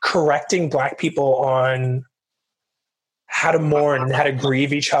 Correcting Black people on how to mourn and how to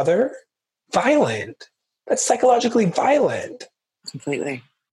grieve each other, violent. That's psychologically violent. Completely.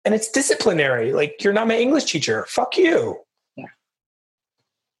 And it's disciplinary. Like, you're not my English teacher. Fuck you. Yeah.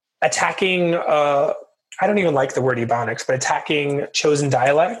 Attacking, I don't even like the word ebonics, but attacking chosen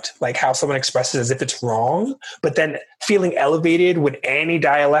dialect, like how someone expresses as if it's wrong, but then feeling elevated when any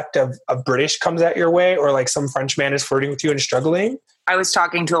dialect of British comes at your way, or like some French man is flirting with you and struggling. I was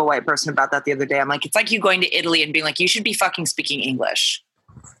talking to a white person about that the other day. I'm like, it's like you going to Italy and being like, you should be fucking speaking English.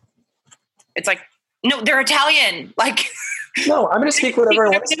 It's like, no, they're Italian. Like, no, I'm going to speak whatever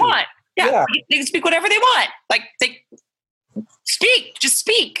I want. Yeah. They can speak whatever they want. Like, they just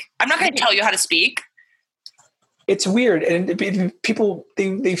speak. I'm not going to tell you how to speak. It's weird. And people,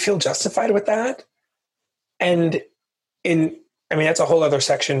 they feel justified with that. And that's a whole other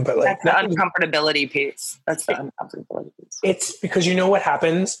section, but like that's the uncomfortability piece. That's the uncomfortability piece. It's because you know what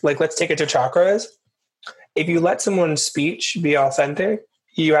happens? Like, let's take it to chakras. If you let someone's speech be authentic,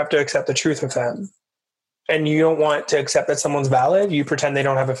 you have to accept the truth of them. And you don't want to accept that someone's valid. You pretend they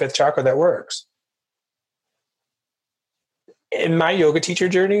don't have a fifth chakra that works. In my yoga teacher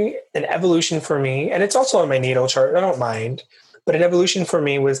journey, an evolution for me, and it's also on my natal chart, I don't mind, but an evolution for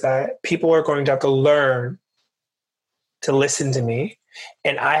me was that people are going to have to learn to listen to me.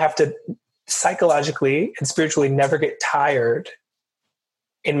 And I have to psychologically and spiritually never get tired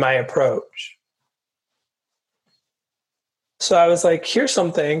in my approach. So I was like, here's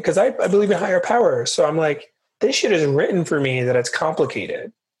something, because I believe in higher power. So I'm like, this shit is written for me that it's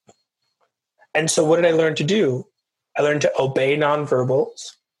complicated. And so what did I learn to do? I learned to obey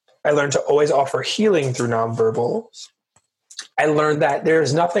nonverbals. I learned to always offer healing through nonverbals. I learned that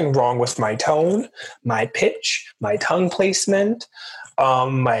there's nothing wrong with my tone, my pitch, my tongue placement,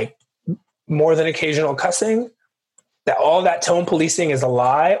 my more than occasional cussing. that all that tone policing is a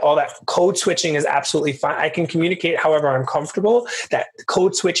lie. All that code switching is absolutely fine. I can communicate however I'm comfortable. That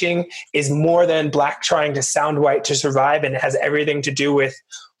code switching is more than Black trying to sound white to survive, and it has everything to do with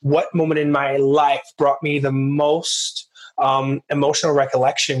what moment in my life brought me the most emotional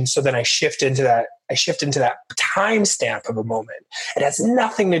recollection. So then I shift into that timestamp of a moment. It has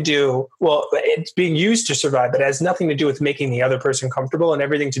nothing to do, well, it's being used to survive, but it has nothing to do with making the other person comfortable, and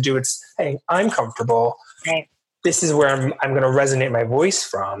everything to do with saying, I'm comfortable. Right. This is where I'm going to resonate my voice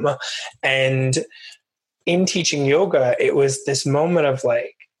from. And in teaching yoga, it was this moment of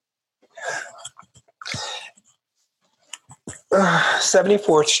like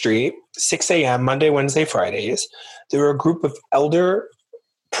 74th Street, 6 a.m., Monday, Wednesday, Fridays. There were a group of elder,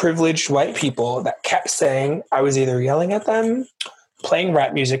 privileged white people that kept saying I was either yelling at them, playing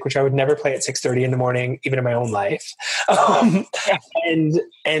rap music, which I would never play at 6:30 in the morning, even in my own life, and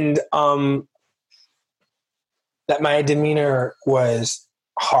that my demeanor was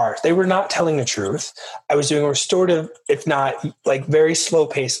harsh. They were not telling the truth. I was doing a restorative, if not like very slow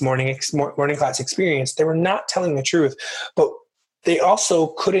paced morning class experience. They were not telling the truth, but they also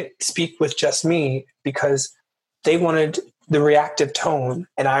couldn't speak with just me because they wanted the reactive tone,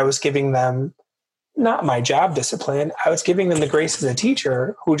 and I was giving them not my job discipline. I was giving them the grace as a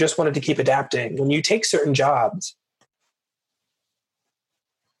teacher who just wanted to keep adapting. When you take certain jobs,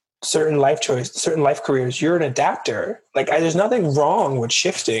 certain life choice, certain life careers, you're an adapter. Like there's nothing wrong with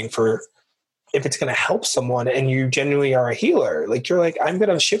shifting for if it's going to help someone and you genuinely are a healer. Like you're like, I'm going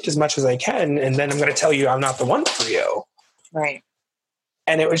to shift as much as I can. And then I'm going to tell you I'm not the one for you. Right.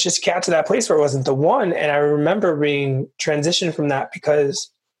 And it was just got to that place where it wasn't the one. And I remember being transitioned from that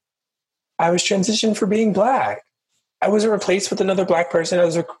because I was transitioned for being Black. I wasn't replaced with another Black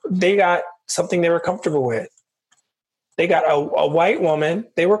person. They got something they were comfortable with. They got a white woman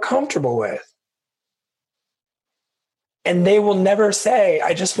they were comfortable with. And they will never say,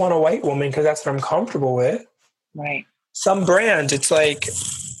 I just want a white woman because that's what I'm comfortable with. Right. Some brands, it's like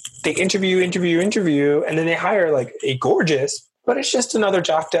they interview, and then they hire like a gorgeous, but it's just another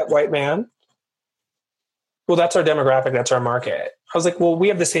jocked up white man. Well, that's our demographic. That's our market. I was like, well, we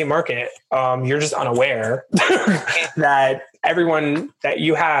have the same market. You're just unaware that everyone that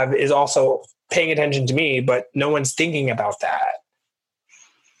you have is also paying attention to me, but no one's thinking about that.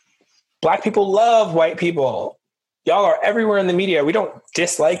 Black people love white people. Y'all are everywhere in the media. We don't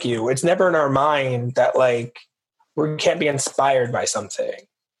dislike you. It's never in our mind that like we can't be inspired by something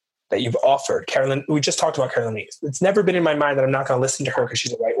that you've offered. Carolyn, we just talked about Carolyn Lees. It's never been in my mind that I'm not going to listen to her because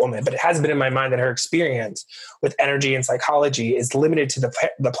she's a white woman, but it has been in my mind that her experience with energy and psychology is limited to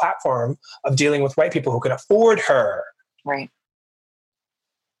the platform of dealing with white people who can afford her. Right.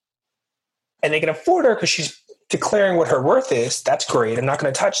 And they can afford her because she's declaring what her worth is. That's great. I'm not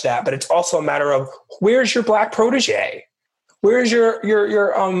going to touch that. But it's also a matter of where's your Black protege? Where's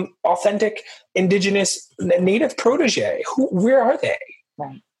your authentic indigenous native protege? Where are they?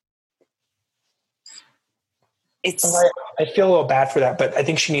 Right. I feel a little bad for that, but I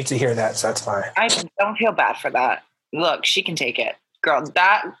think she needs to hear that, so that's fine. I don't feel bad for that. Look, she can take it.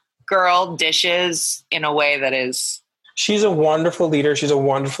 That girl dishes in a way that is... She's a wonderful leader. She's a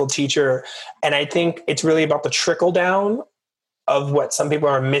wonderful teacher. And I think it's really about the trickle down of what some people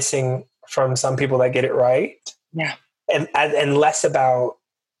are missing from some people that get it right. Yeah. And less about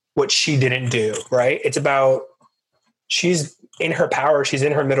what she didn't do, right? It's about she's in her power. She's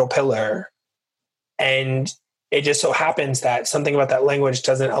in her middle pillar. And it just so happens that something about that language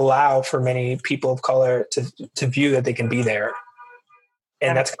doesn't allow for many people of color to view that they can be there.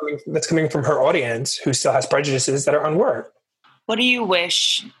 And that's coming from her audience who still has prejudices that are unworked. What do you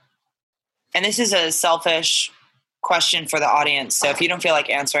wish? And this is a selfish question for the audience. So if you don't feel like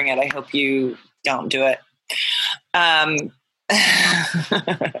answering it, I hope you don't do it.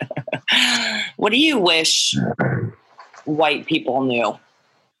 What do you wish white people knew?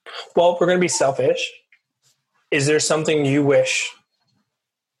 Well, if we're going to be selfish, is there something you wish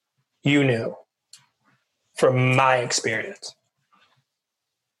you knew from my experience?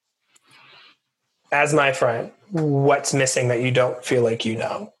 As my friend, what's missing that you don't feel like you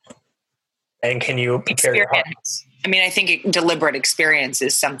know? And can you prepare your heart? I mean, I think deliberate experience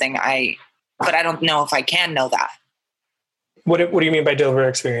is something but I don't know if I can know that. What do you mean by deliberate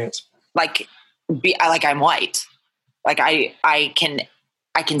experience? Like I'm white. Like I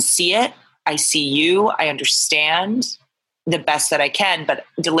can see it. I see you. I understand the best that I can, but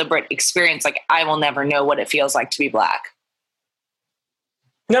deliberate experience, like I will never know what it feels like to be Black.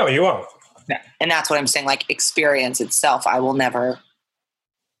 No, you won't. And that's what I'm saying. Like experience itself, I will never.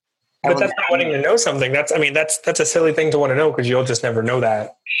 But that's not wanting to know something. That's a silly thing to want to know because you'll just never know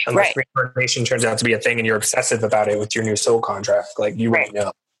that. unless reincarnation turns out to be a thing and you're obsessive about it with your new soul contract. Like you won't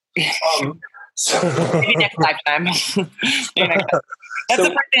know. Maybe next lifetime. That's the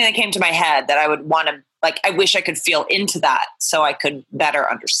first thing that came to my head that I would want to, like, I wish I could feel into that so I could better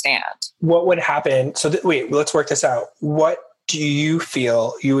understand. What would happen? So wait, let's work this out. What do you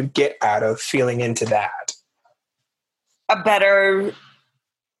feel you would get out of feeling into that?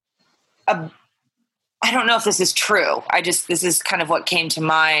 I don't know if this is true. This is kind of what came to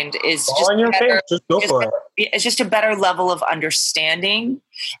mind is all just, in your face. Just go for it. It's just a better level of understanding,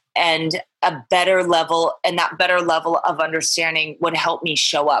 and that better level of understanding would help me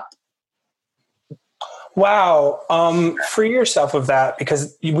show up. Wow. Free yourself of that,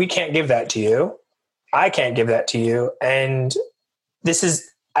 because we can't give that to you. I can't give that to you. And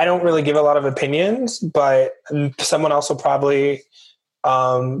I don't really give a lot of opinions, but someone else will probably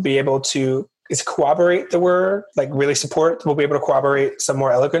be able to corroborate the word, like really support, will be able to corroborate some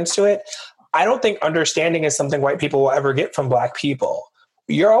more eloquence to it. I don't think understanding is something white people will ever get from Black people.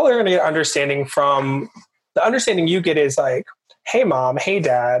 You're all going to get understanding from the understanding you get is like, hey mom, hey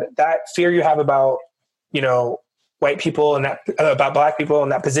dad, that fear you have about, white people and that about Black people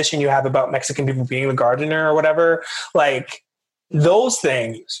and that position you have about Mexican people being the gardener or whatever, like those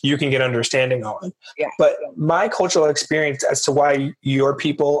things you can get understanding on. Yeah. But my cultural experience as to why your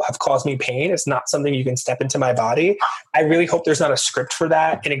people have caused me pain is not something you can step into my body. I really hope there's not a script for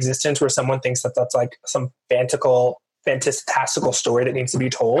that in existence where someone thinks that that's like some fantastical story that needs to be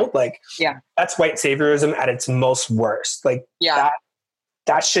told. Like, that's white saviorism at its most worst. Like,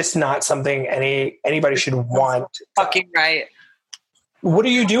 that's just not something anybody should want. Fucking right. What do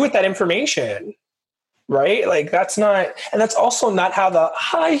you do with that information? Right? Like that's not, and that's also not how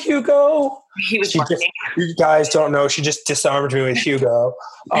hi Hugo. You guys don't know. She just disarmed me with Hugo.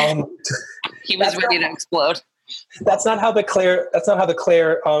 He was ready to explode. That's not how the Claire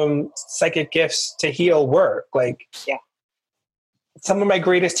psychic gifts to heal work. Like, some of my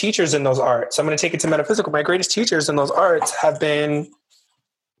greatest teachers in those arts, I'm going to take it to metaphysical. My greatest teachers in those arts have been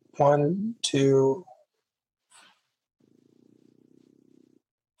 1, 2,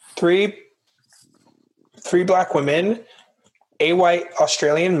 3 Black women, a white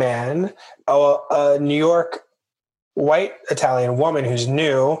Australian man, a New York white Italian woman who's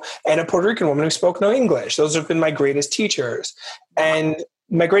new, and a Puerto Rican woman who spoke no English. Those have been my greatest teachers. And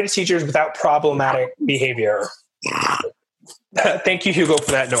my greatest teachers without problematic behavior. Thank you, Hugo,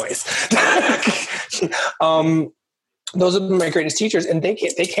 for that noise. Those have been my greatest teachers, and they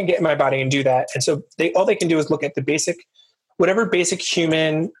can't get in my body and do that. And so all they can do is look at the whatever basic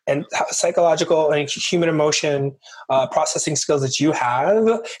human and psychological and human emotion processing skills that you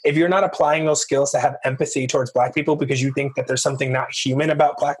have. If you're not applying those skills to have empathy towards Black people because you think that there's something not human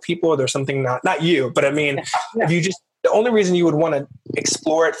about Black people, or there's something not you, but I mean, if you just, the only reason you would want to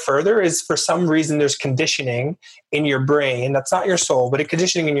explore it further is for some reason there's conditioning in your brain. That's not your soul, but a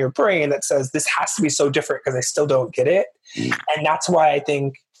conditioning in your brain that says this has to be so different because I still don't get it. And that's why I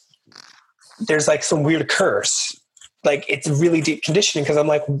think there's like some weird curse. Like it's really deep conditioning, because I'm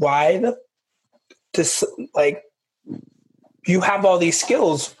like, you have all these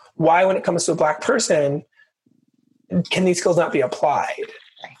skills. Why, when it comes to a Black person, can these skills not be applied?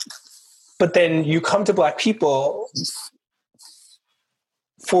 But then you come to Black people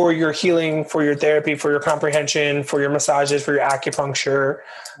for your healing, for your therapy, for your comprehension, for your massages, for your acupuncture,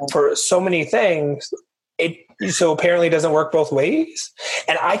 for so many things. So apparently it doesn't work both ways.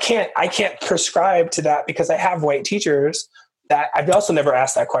 And I can't prescribe to that because I have white teachers that I've also never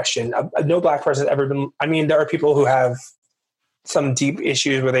asked that question. No Black person has ever been, I mean, there are people who have some deep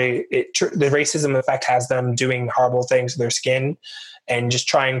issues where the racism effect has them doing horrible things to their skin and just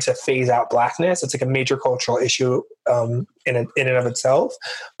trying to phase out Blackness. It's like a major cultural issue in and of itself.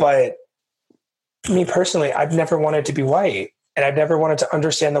 But me personally, I've never wanted to be white, and I've never wanted to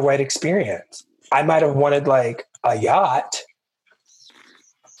understand the white experience. I might have wanted like a yacht.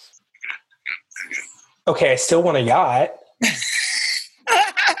 Okay, I still want a yacht.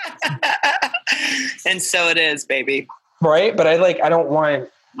 And so it is, baby. Right? But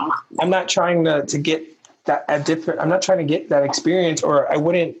I'm not trying to get that I'm not trying to get that experience, or I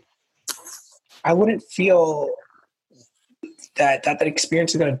wouldn't feel that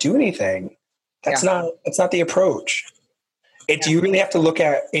experience is going to do anything. That's not the approach. You really have to look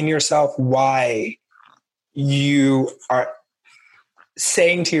at in yourself why you are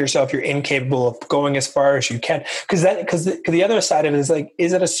saying to yourself you're incapable of going as far as you can. Because the other side of it is like,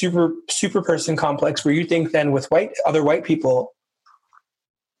 is it a super person complex where you think then with other white people,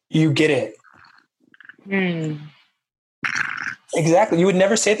 you get it? Exactly. You would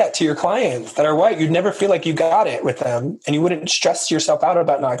never say that to your clients that are white. You'd never feel like you got it with them, and you wouldn't stress yourself out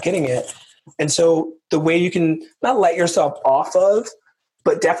about not getting it. And so the way you can not let yourself off of,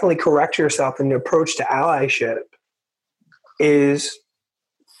 but definitely correct yourself in the approach to allyship is,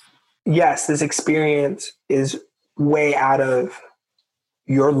 yes, this experience is way out of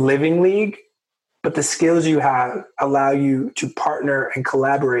your living league, but the skills you have allow you to partner and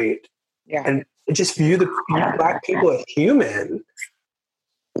collaborate. Yeah. And just view Black people as human,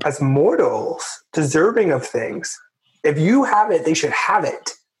 as mortals, deserving of things. If you have it, they should have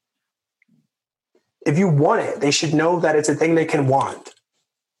it. If you want it, they should know that it's a thing they can want.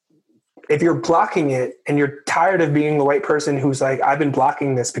 If you're blocking it and you're tired of being the white person who's like, I've been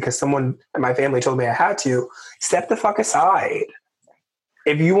blocking this because someone in my family told me I had to, step the fuck aside.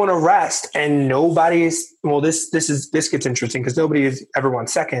 If you want to rest and nobody's, well, this gets interesting because nobody ever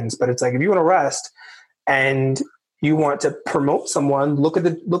wants seconds, but it's like, if you want to rest and you want to promote someone, look at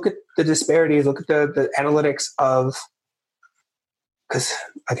the disparities, look at the analytics of, because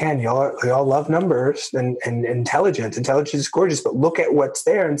again, y'all love numbers and intelligence. Intelligence is gorgeous, but look at what's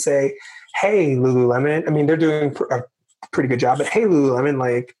there and say, hey, Lululemon, I mean, they're doing a pretty good job, but hey, Lululemon,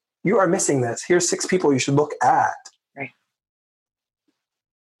 like, you are missing this. Here's 6 people you should look at.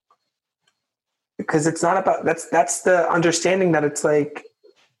 Because it's not about, that's the understanding that it's like,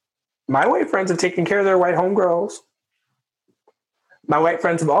 my white friends have taken care of their white homegirls. My white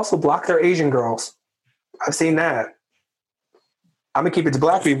friends have also blocked their Asian girls. I've seen that. I'm going to keep it to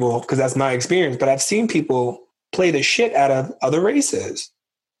Black people because that's my experience, but I've seen people play the shit out of other races.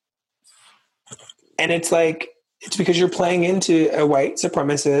 And it's like, it's because you're playing into a white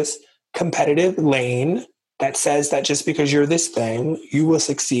supremacist competitive lane that says that just because you're this thing, you will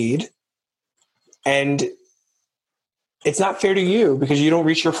succeed. And it's not fair to you because you don't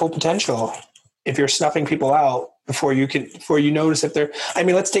reach your full potential if you're snuffing people out before you notice if they're, I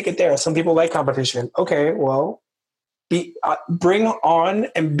mean, let's take it there. Some people like competition. Okay, well, bring on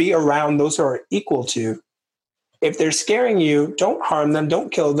and be around those who are equal to. If they're scaring you, don't harm them,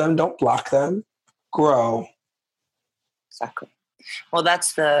 don't kill them, don't block them, grow. Exactly. Well,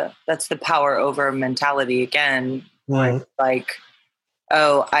 that's the power over mentality again. Mm. Like,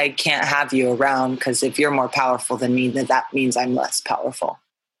 oh, I can't have you around because if you're more powerful than me, then that means I'm less powerful.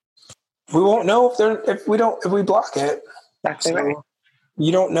 We won't know if we block it. Exactly right.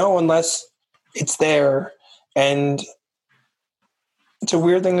 You don't know unless it's there. And it's a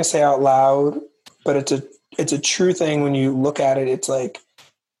weird thing to say out loud, but it's a true thing when you look at it. It's like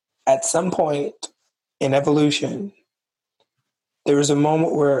at some point in evolution, there was a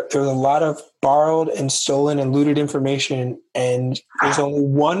moment where there was a lot of borrowed and stolen and looted information, and there's only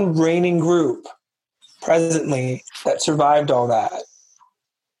one reigning group presently that survived all that.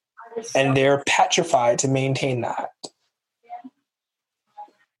 And they're petrified to maintain that.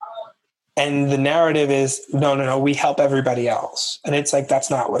 And the narrative is, no, we help everybody else. And it's like, that's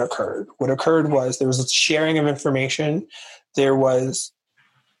not what occurred. What occurred was there was a sharing of information. There was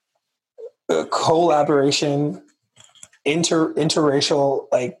a collaboration, interracial,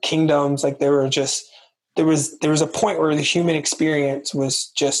 like kingdoms. Like there was a point where the human experience was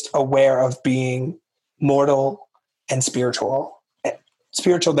just aware of being mortal and spiritual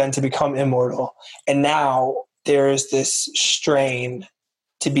then to become immortal. And now there's this strain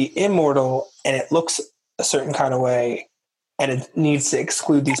to be immortal, and it looks a certain kind of way, and it needs to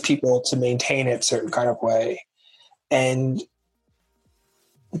exclude these people to maintain it a certain kind of way. And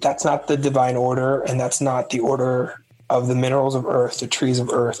that's not the divine order, and that's not the order of the minerals of earth, the trees of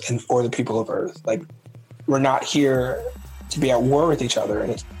earth, or the people of earth. Like, we're not here to be at war with each other,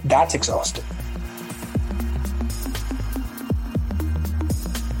 and that's exhausting.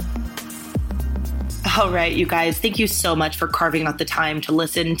 All right, you guys, thank you so much for carving out the time to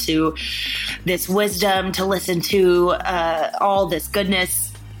listen to this wisdom, to listen to all this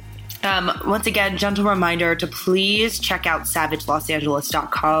goodness. Once again, gentle reminder to please check out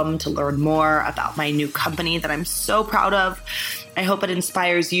savagelosangeles.com to learn more about my new company that I'm so proud of. I hope it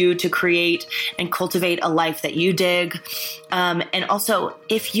inspires you to create and cultivate a life that you dig. And also,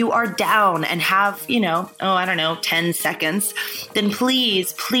 if you are down and have, 10 seconds, then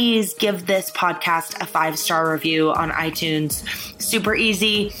please give this podcast a 5-star review on iTunes. Super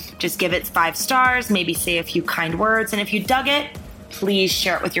easy. Just give it 5 stars, maybe say a few kind words. And if you dug it, please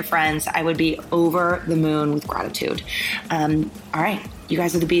share it with your friends. I would be over the moon with gratitude. All right. You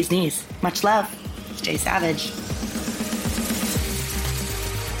guys are the bee's knees. Much love. Stay savage.